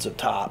hundreds of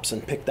tops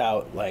and picked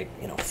out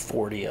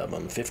 40 of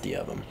them, 50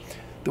 of them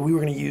that we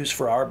were going to use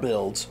for our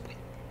builds,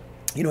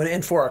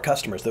 and for our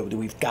customers, that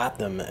we've got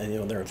them,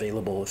 and they're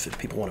available if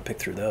people want to pick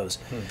through those.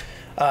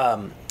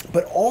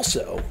 But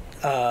also,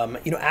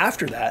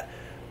 after that,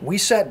 we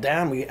sat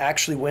down. We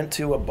actually went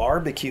to a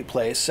barbecue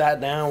place,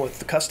 sat down with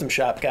the custom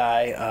shop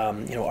guy,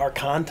 our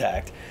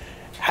contact,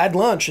 had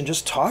lunch, and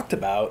just talked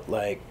about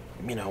we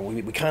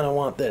kind of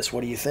want this.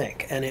 What do you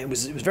think? And it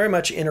was very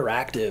much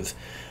interactive.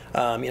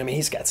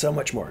 He's got so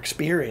much more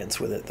experience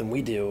with it than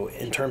we do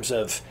in terms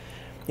of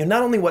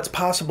not only what's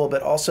possible,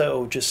 but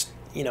also just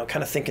you know,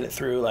 kind of thinking it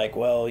through, like,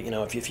 well, you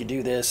know, if you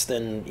do this,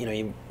 then, you know,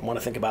 you want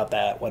to think about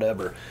that,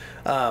 whatever.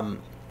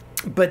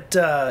 But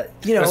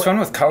you know, it's fun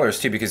with colors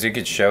too, because you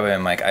could show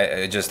him, like,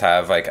 I just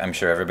have, like, I'm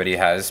sure everybody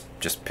has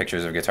just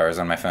pictures of guitars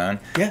on my phone,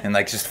 and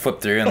like just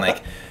flip through and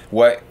like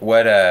what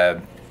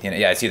you know,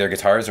 yeah, it's either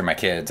guitars or my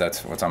kids.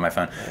 That's what's on my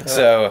phone.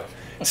 So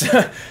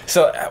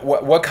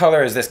what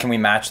color is this? Can we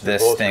match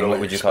this thing? Really what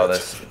would you call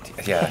this?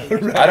 Yeah,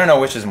 I don't know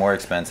which is more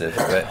expensive,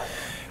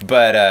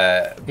 but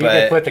you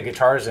could put the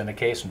guitars in a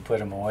case and put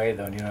them away,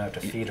 though, and you don't have to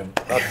feed them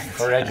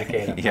or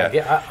educate them. Yeah,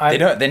 they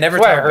don't. They never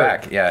talk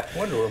back. Yeah. I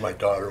wonder where my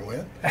daughter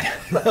went.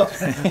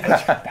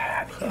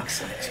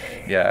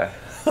 Yeah.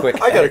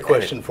 Quick. I got a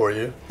question for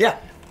you. yeah.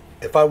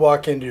 If I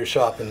walk into your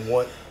shop and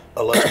want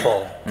a Les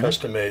Paul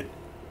custom made,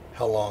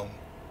 how long?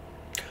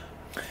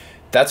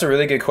 That's a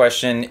really good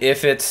question.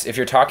 If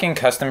you're talking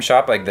custom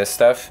shop like this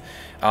stuff,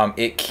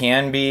 it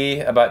can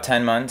be about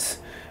 10 months,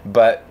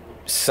 but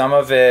some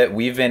of it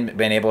we've been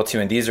able to,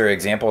 and these are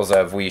examples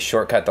of, we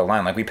shortcut the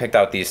line. Like, we picked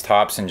out these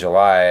tops in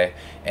July,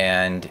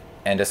 and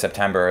end of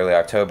September, early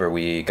October,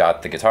 we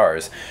got the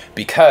guitars,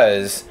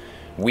 because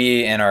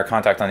we, in our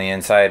contact on the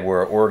inside,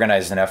 were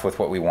organized enough with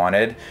what we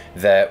wanted,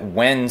 that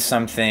when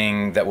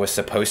something that was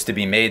supposed to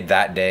be made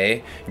that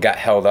day got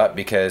held up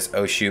because,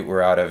 oh shoot,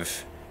 we're out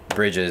of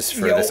bridges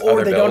for this other build.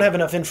 Or they don't have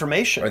enough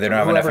information. Or they don't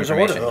have enough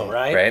information. Them,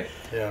 right? Right?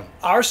 Yeah.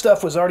 Our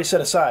stuff was already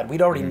set aside.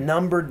 We'd already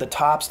numbered the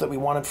tops that we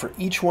wanted for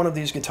each one of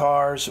these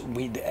guitars.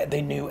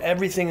 They knew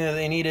everything that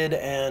they needed,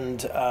 and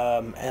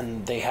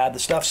they had the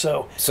stuff.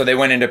 So they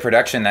went into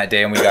production that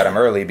day, and we got them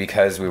early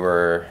because we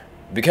were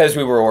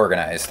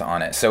organized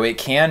on it. So it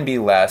can be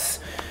less,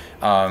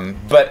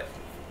 but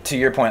to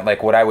your point,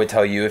 like, what I would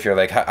tell you, if you're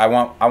like, I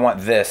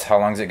want this, how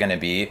long is it going to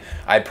be?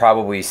 I'd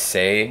probably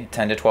say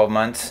 10 to 12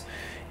 months.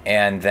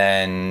 And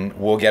then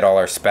we'll get all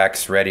our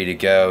specs ready to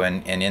go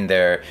and in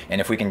there. And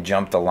if we can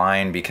jump the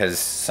line because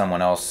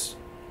someone else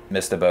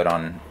missed a boat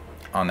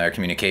on their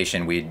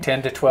communication,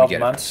 10 to 12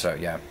 months. So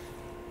yeah,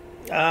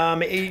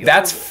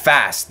 that's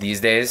fast these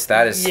days.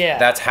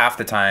 That's half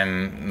the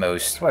time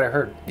most. That's what I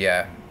heard.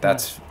 Yeah,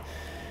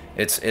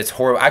 it's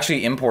horrible.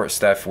 Actually, import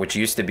stuff, which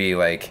used to be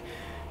like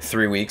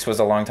 3 weeks, was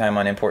a long time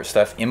on import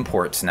stuff.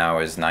 Imports now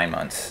is 9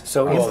 months.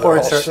 So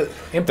imports are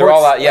they're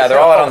all out. Yeah, they're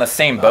all out on the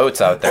same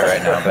boats out there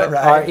right now. But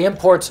are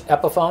imports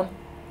Epiphone?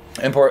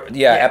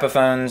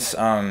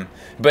 Epiphones.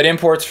 But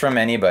imports from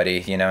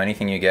anybody. You know,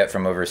 anything you get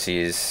from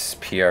overseas,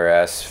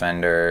 PRS,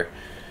 Fender,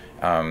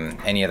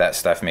 any of that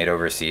stuff made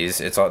overseas.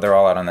 They're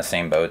all out on the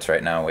same boats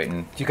right now,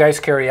 waiting. Do you guys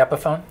carry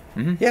Epiphone?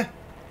 Mm-hmm.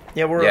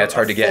 Yeah, we're it's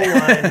hard to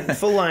get.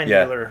 Full line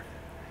dealer.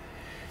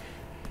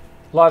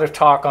 A lot of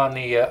talk on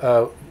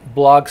the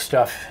blog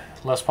stuff,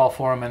 Les Paul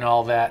Forum and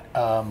all that,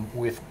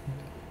 with,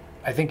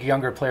 I think,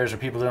 younger players or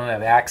people who don't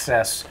have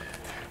access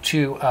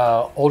to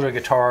older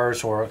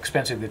guitars or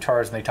expensive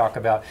guitars, and they talk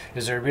about,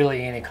 is there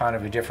really any kind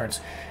of a difference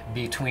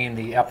between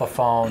the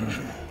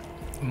Epiphone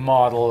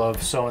model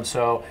of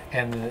so-and-so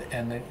and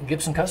the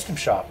Gibson Custom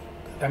Shop?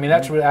 I mean,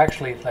 that's what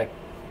actually, like,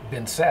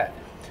 been said.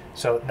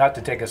 So, not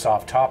to take us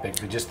off topic,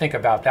 but just think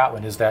about that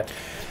one. Is that,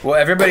 well,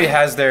 everybody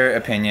has their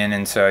opinion,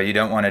 and so you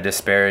don't want to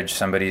disparage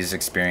somebody's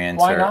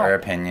experience or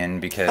opinion,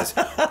 because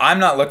I'm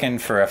not looking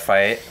for a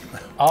fight.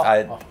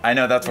 I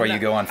know that's why you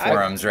go on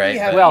forums,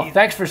 right? Well,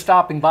 thanks for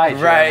stopping by,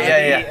 Jim. Right,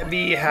 yeah.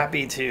 Be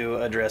happy to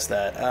address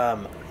that.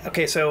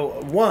 Okay,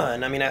 so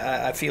one, I mean,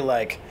 I feel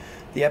like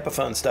the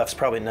Epiphone stuff's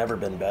probably never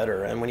been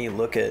better, and when you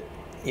look at,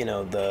 you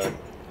know, the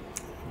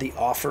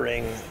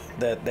offering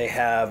that they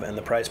have and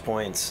the price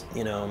points,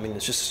 you know, I mean,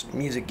 it's just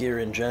music gear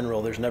in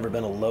general. There's never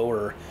been a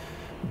lower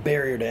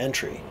barrier to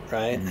entry,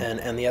 right? Mm-hmm.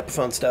 And the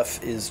Epiphone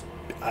stuff is,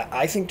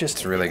 I think, just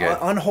it's really good.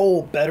 On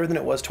whole, better than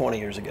it was 20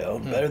 years ago,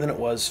 better than it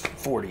was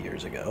 40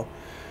 years ago.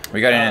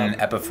 We got an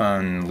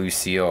Epiphone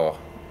Lucille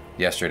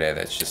yesterday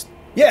that's just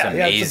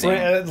amazing.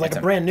 It's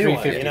a brand new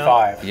one, you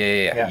know?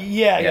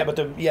 Yeah. But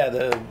the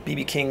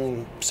BB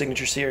King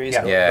signature series.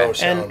 No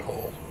sound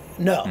hole.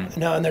 No,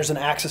 and there's an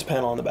Axis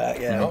panel on the back.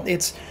 Yeah, No.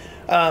 It's,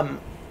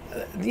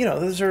 you know,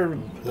 those are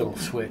little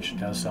switch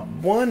does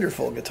something.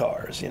 Wonderful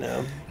guitars, you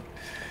know.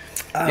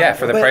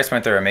 For the price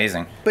point, they're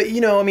amazing. But,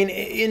 you know, I mean,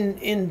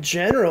 in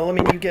general, I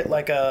mean, you get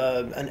like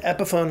an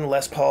Epiphone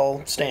Les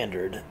Paul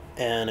standard,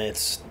 and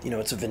it's, you know,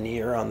 it's a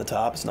veneer on the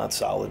top. It's not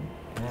solid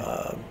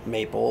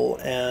maple,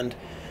 and,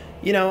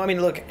 you know, I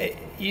mean, look,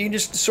 you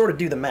just sort of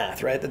do the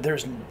math, right? That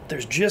there's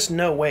just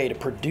no way to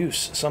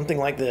produce something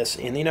like this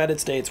in the United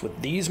States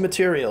with these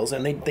materials,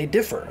 and they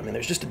differ. I mean,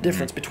 there's just a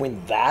difference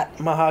between that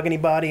mahogany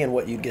body and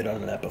what you'd get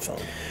on an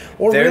Epiphone,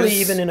 or really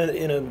even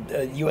in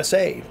a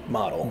USA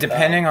model.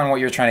 Depending on what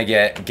you're trying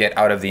to get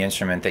out of the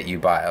instrument that you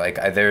buy. Like,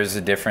 there's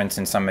a difference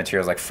in some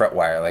materials, like fret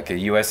wire. Like a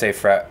USA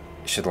fret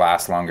should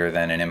last longer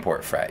than an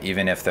import fret,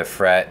 even if the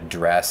fret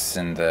dress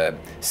and the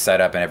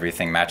setup and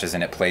everything matches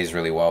and it plays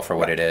really well for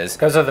what it is.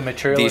 Because of the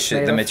material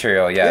the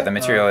material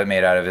it's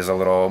made out of is a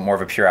little more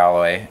of a pure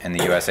alloy in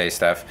the USA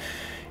stuff.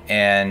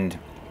 And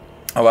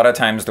a lot of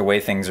times the way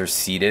things are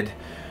seated,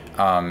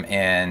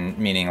 and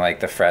meaning like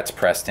the frets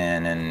pressed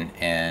in,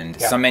 and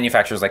some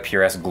manufacturers like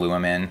PRS glue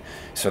them in,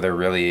 so they're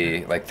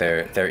really like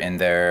they're in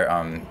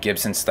there.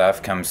 Gibson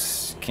stuff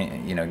comes,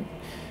 you know,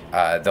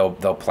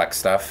 they'll plex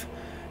stuff,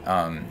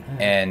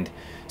 and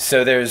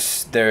so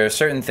there are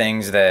certain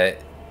things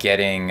that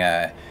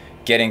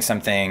getting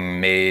something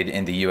made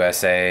in the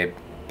USA,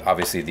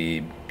 obviously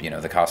the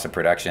cost of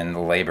production, the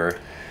labor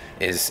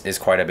is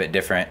quite a bit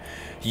different.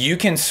 You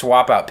can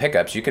swap out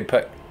pickups. You could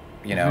put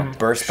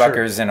burst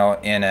buckers in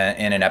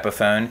an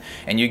Epiphone,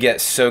 and you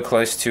get so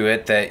close to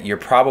it that you're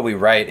probably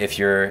right if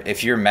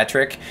your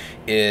metric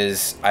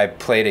is I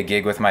played a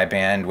gig with my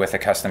band with a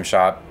custom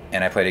shop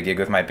and I played a gig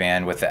with my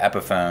band with the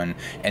Epiphone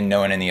and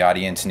no one in the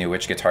audience knew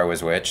which guitar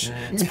was which.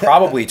 It's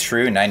probably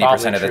true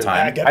 90% of the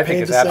time. I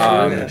think it's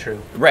absolutely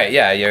true. Right,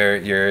 yeah,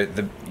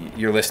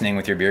 you're listening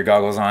with your beer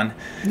goggles on,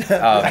 and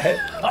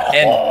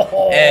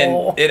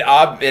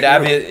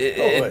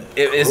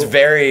it's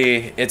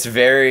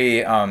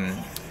very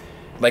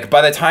like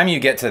by the time you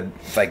get to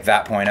like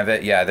that point of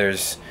it,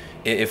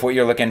 if what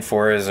you're looking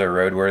for is a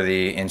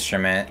roadworthy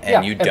instrument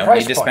and you don't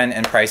need to spend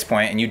and price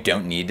point and you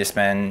don't need to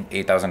spend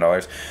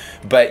 $8,000,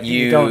 but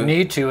you don't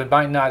need to, it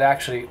might not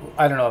actually,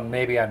 I don't know,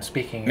 maybe I'm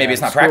speaking, maybe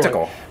it's not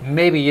practical,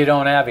 maybe you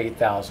don't have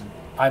 8,000.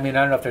 I mean,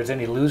 I don't know if there's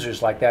any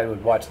losers like that who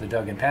would watch the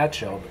Doug and Pat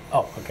show,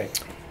 but, okay,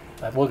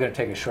 we're going to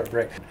take a short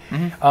break.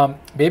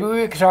 Maybe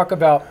we could talk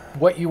about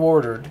what you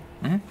ordered,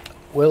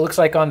 what it looks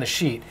like on the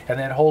sheet, and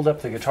then hold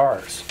up the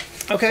guitars.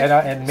 Okay.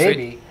 And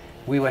maybe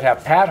we would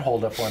have Pat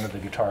hold up one of the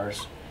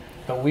guitars,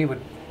 but we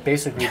would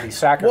basically be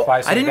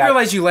sacrificing. I didn't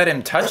realize you let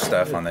him touch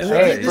stuff on the show.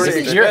 Hey, pretty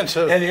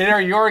expensive. And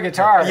they're your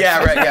guitars.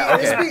 Yeah, right. Yeah,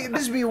 okay.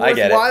 This would be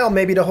worthwhile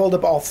maybe to hold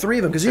up all three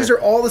of them because these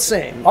are all the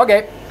same.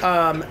 Okay.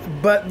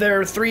 But there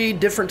are three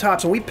different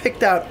tops, and we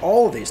picked out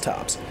all of these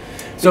tops.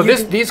 So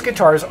these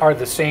guitars are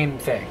the same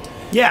thing.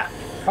 Yeah.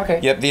 Okay.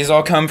 Yep. These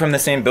all come from the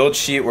same build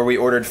sheet where we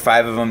ordered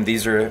 5 of them.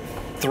 These are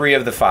 3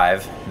 of the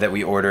 5 that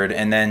we ordered,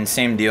 and then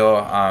same deal.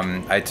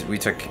 We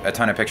took a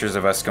ton of pictures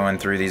of us going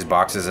through these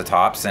boxes of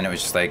tops, and it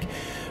was just like,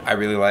 I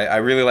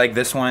really like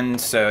this one,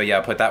 so yeah,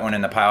 put that one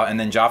in the pile. And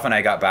then Joff and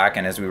I got back,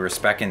 and as we were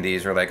speccing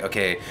these, we're like,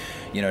 okay,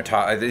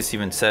 this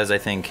even says, I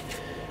think,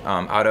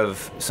 out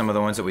of some of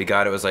the ones that we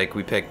got, it was like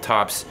we picked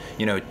tops,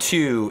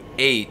 2,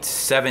 8,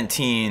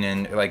 17,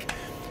 and like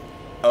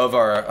of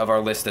our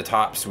list of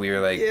tops, we were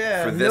like,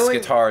 for this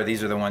guitar,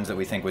 these are the ones that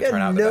we think would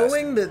turn out the best.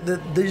 Knowing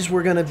that these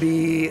were going to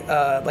be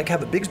like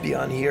have a Bigsby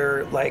on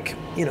here, like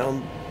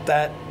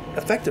that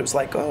effect. It was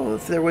like, oh,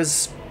 if there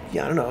was.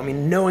 Yeah, I don't know. I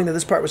mean, knowing that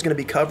this part was going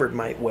to be covered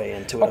might weigh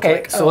into it.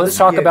 Okay, so let's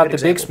talk about the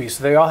Bigsby.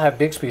 So they all have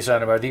Bigsby's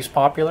on them. Are these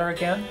popular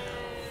again?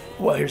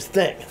 Well, here's the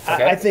thing.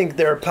 Okay. I think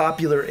they're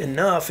popular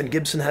enough, and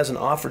Gibson hasn't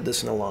offered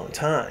this in a long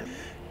time.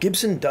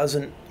 Gibson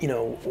doesn't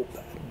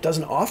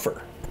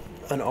offer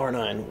an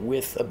R9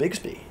 with a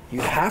Bigsby. You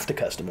have to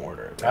custom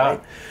order it,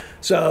 right?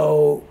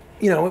 So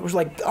it was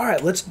like, all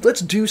right, let's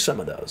do some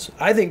of those.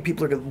 I think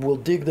people will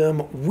dig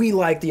them. We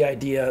like the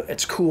idea.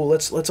 It's cool.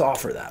 Let's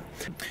offer that.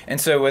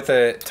 And so with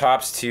the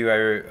tops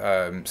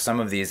too, some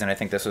of these, and I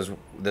think this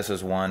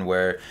was one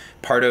where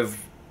part of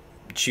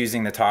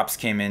choosing the tops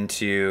came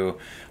into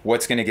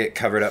what's going to get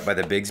covered up by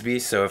the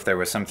Bigsby. So if there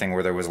was something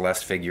where there was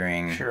less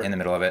figuring in the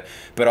middle of it,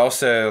 but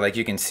also like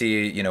you can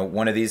see,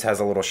 one of these has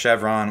a little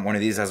chevron, one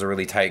of these has a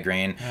really tight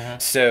grain.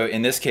 So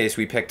in this case,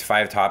 we picked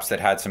 5 tops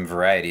that had some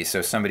variety. So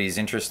if somebody's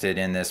interested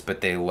in this,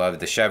 but they love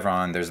the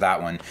chevron, there's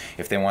that one.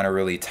 If they want a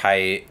really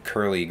tight,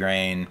 curly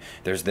grain,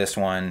 there's this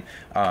one.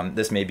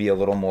 This may be a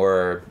little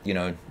more,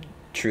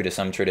 true to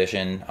some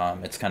tradition.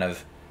 It's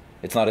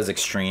not as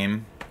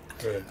extreme.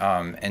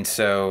 Right. And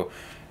so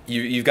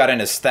you've got an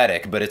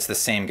aesthetic, but it's the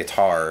same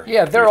guitar.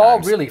 Yeah, they're all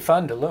really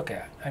fun to look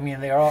at. I mean,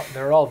 they're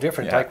all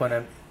different. Yeah. Like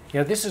when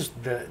this is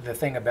the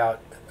thing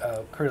about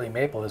Curly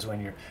Maple is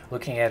when you're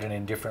looking at it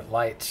in different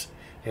lights,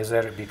 is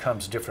that it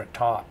becomes different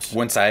tops.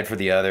 One side for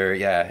the other.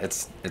 Yeah,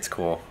 it's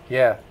cool.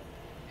 Yeah,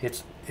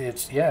 it's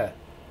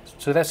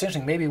So that's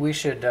interesting. Maybe we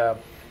should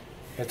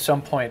at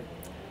some point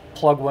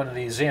plug one of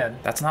these in.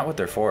 That's not what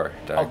they're for,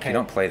 Doug. Okay. You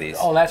don't play these.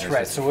 Oh, that's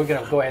right. So we're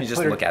going to go ahead and and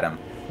just look at them.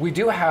 We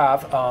do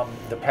have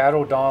the Pat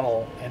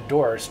O'Donnell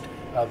endorsed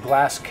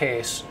glass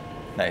case.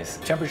 Nice.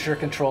 Temperature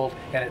controlled,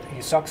 and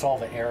he sucks all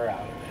the air out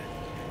of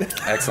it.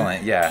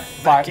 Excellent, yeah.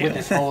 With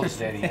his hose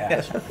that he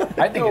has.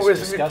 I think it's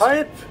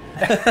disgusting.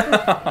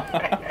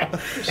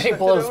 He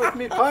blows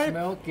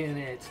smoke in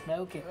it,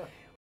 smoking.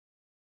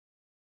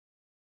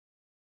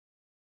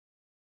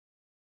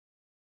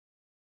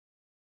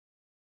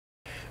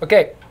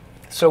 Okay,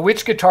 so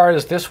which guitar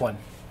is this one?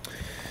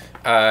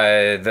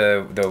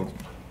 The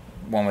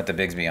one with the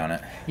Bigsby on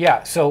it.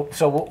 Yeah. So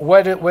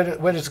what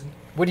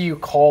do you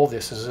call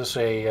this? Is this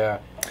a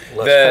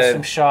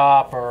custom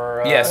shop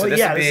or? Yeah. So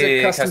this would be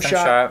a custom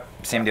shop.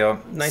 Same deal.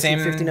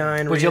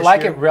 1959. Would you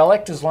like it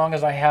relict as long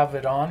as I have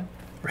it on?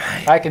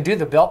 Right. I can do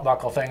the belt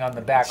buckle thing on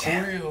the back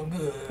real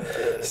good.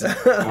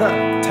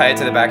 Tie it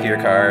to the back of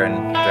your car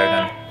and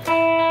drive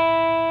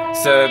down.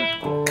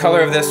 So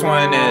color of this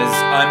one is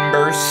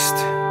Unburst.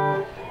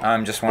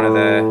 Just one of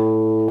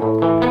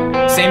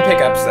the Same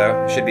pickups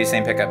though. Should be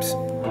same pickups.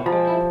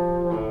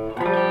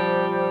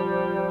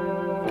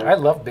 I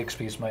love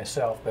Bigsby's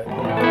myself, but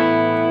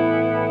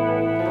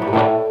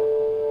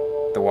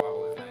The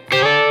wobble is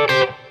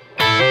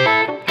nice.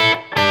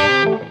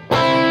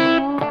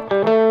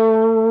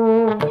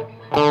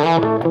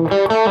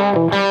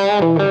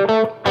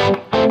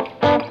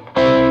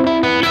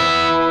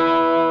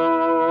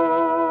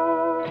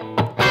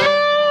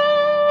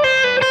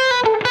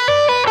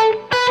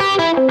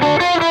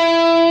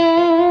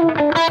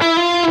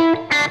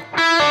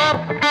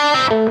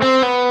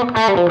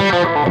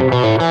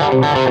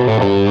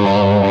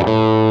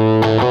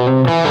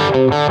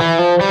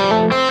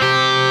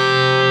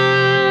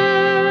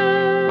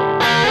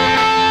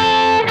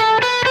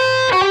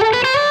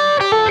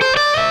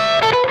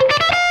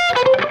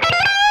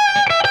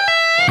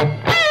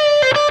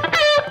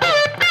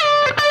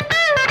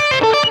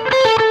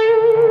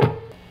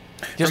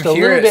 just From a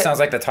here, little it bit. sounds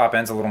like the top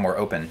end's a little more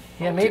open.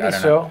 Yeah, I maybe don't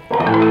so.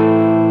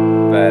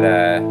 know. But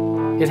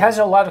It has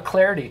a lot of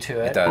clarity to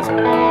it. it does.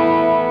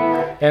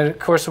 And of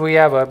course, we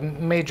have a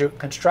major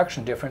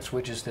construction difference,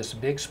 which is this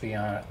Bigsby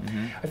on it.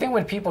 I think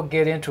when people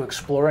get into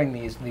exploring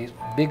these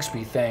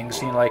Bigsby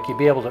things, you know, like you'd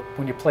be able to,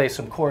 when you play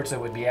some chords that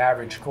would be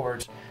average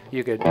chords,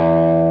 you could.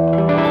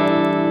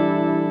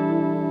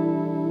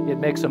 It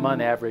makes them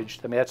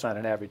unaveraged. I mean, that's not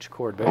an average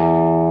chord, but.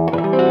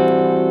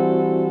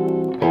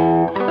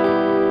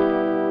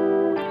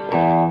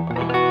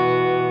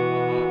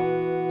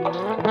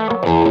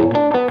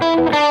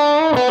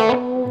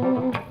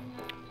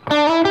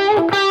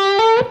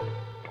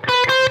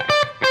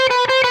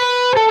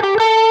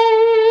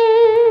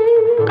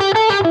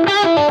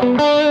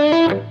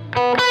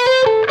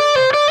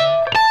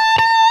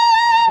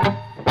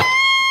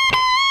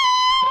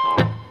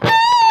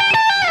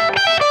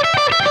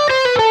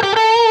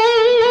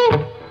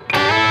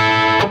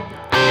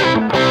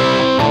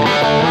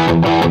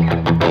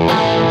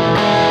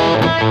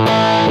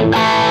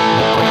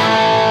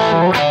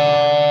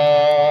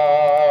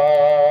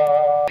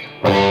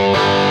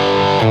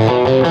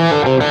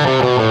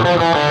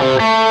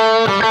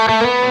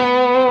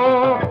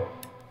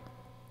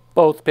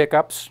 Both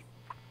pickups.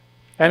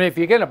 And if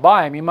you're going to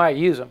buy them, you might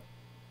use them.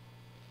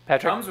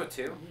 Patrick? Comes with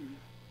two.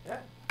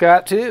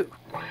 Got two.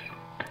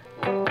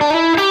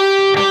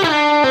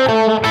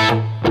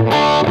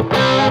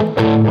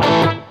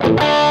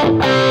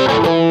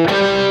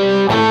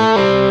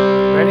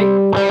 Ready?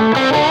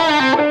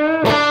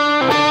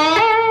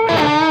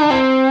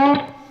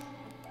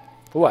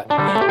 What?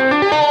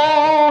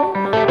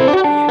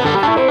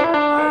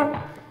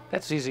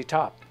 That's easy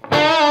top.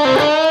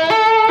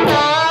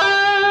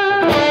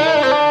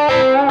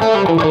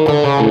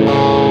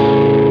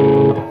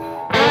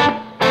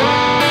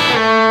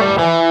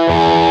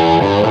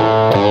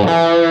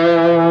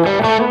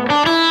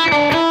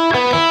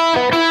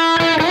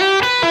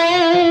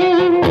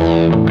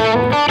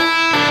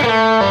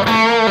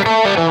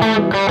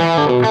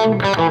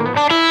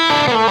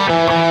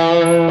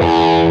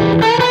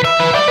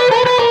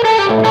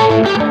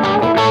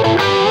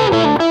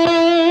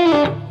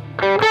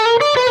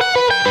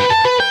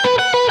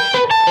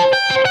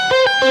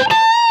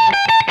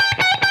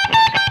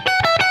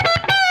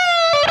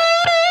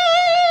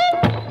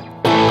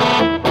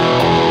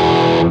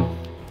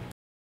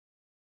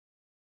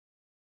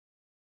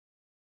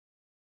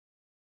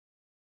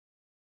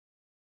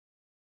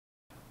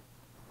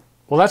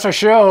 Well, that's our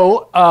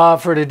show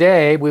for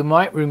today. We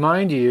might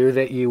remind you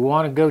that you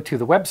want to go to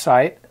the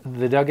website,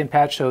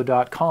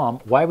 thedougandpatshow.com.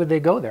 Why would they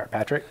go there,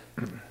 Patrick?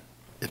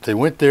 If they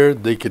went there,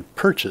 they could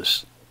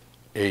purchase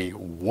a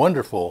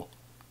wonderful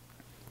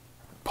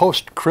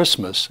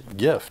post-Christmas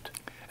gift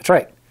That's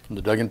right. from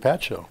the Doug and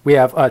Pat Show. We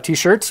have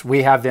T-shirts.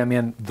 We have them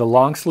in the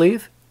long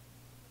sleeve.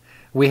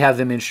 We have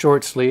them in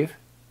short sleeve.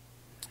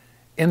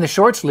 In the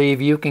short sleeve,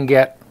 you can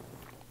get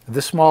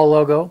the small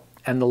logo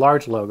and the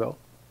large logo.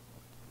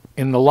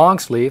 In the long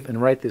sleeve,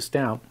 and write this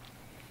down,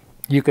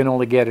 you can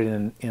only get it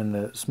in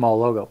the small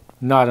logo,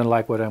 not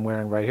unlike what I'm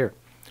wearing right here.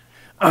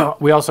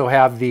 We also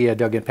have the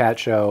Doug and Pat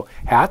Show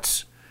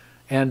hats,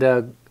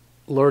 and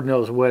Lord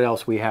knows what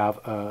else we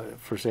have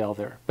for sale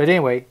there. But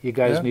anyway, you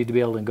guys need to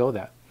be able to go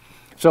that.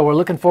 So we're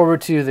looking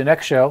forward to the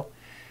next show.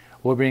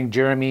 We'll bring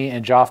Jeremy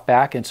and Joff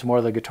back and some more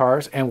of the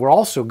guitars, and we're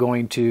also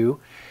going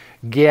to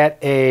get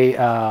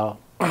a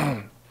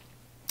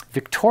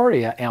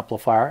Victoria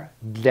amplifier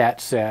that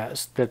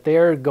says that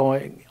they're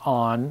going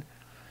on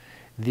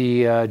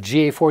the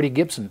GA40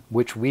 Gibson,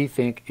 which we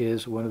think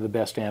is one of the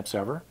best amps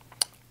ever.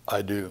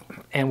 I do.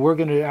 And we're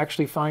going to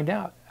actually find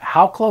out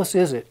how close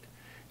is it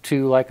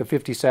to like a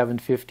 57,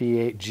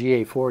 58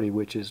 GA40,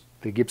 which is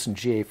the Gibson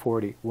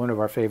GA40, one of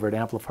our favorite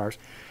amplifiers.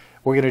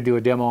 We're going to do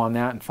a demo on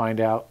that and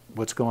find out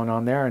what's going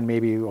on there and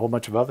maybe a whole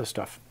bunch of other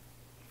stuff.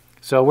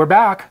 So we're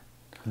back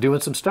doing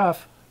some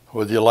stuff.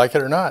 Whether you like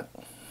it or not.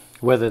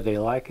 Whether they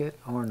like it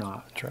or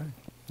not. That's right.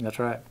 That's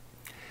right.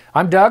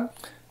 I'm Doug.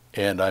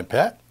 And I'm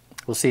Pat.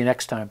 We'll see you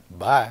next time.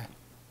 Bye.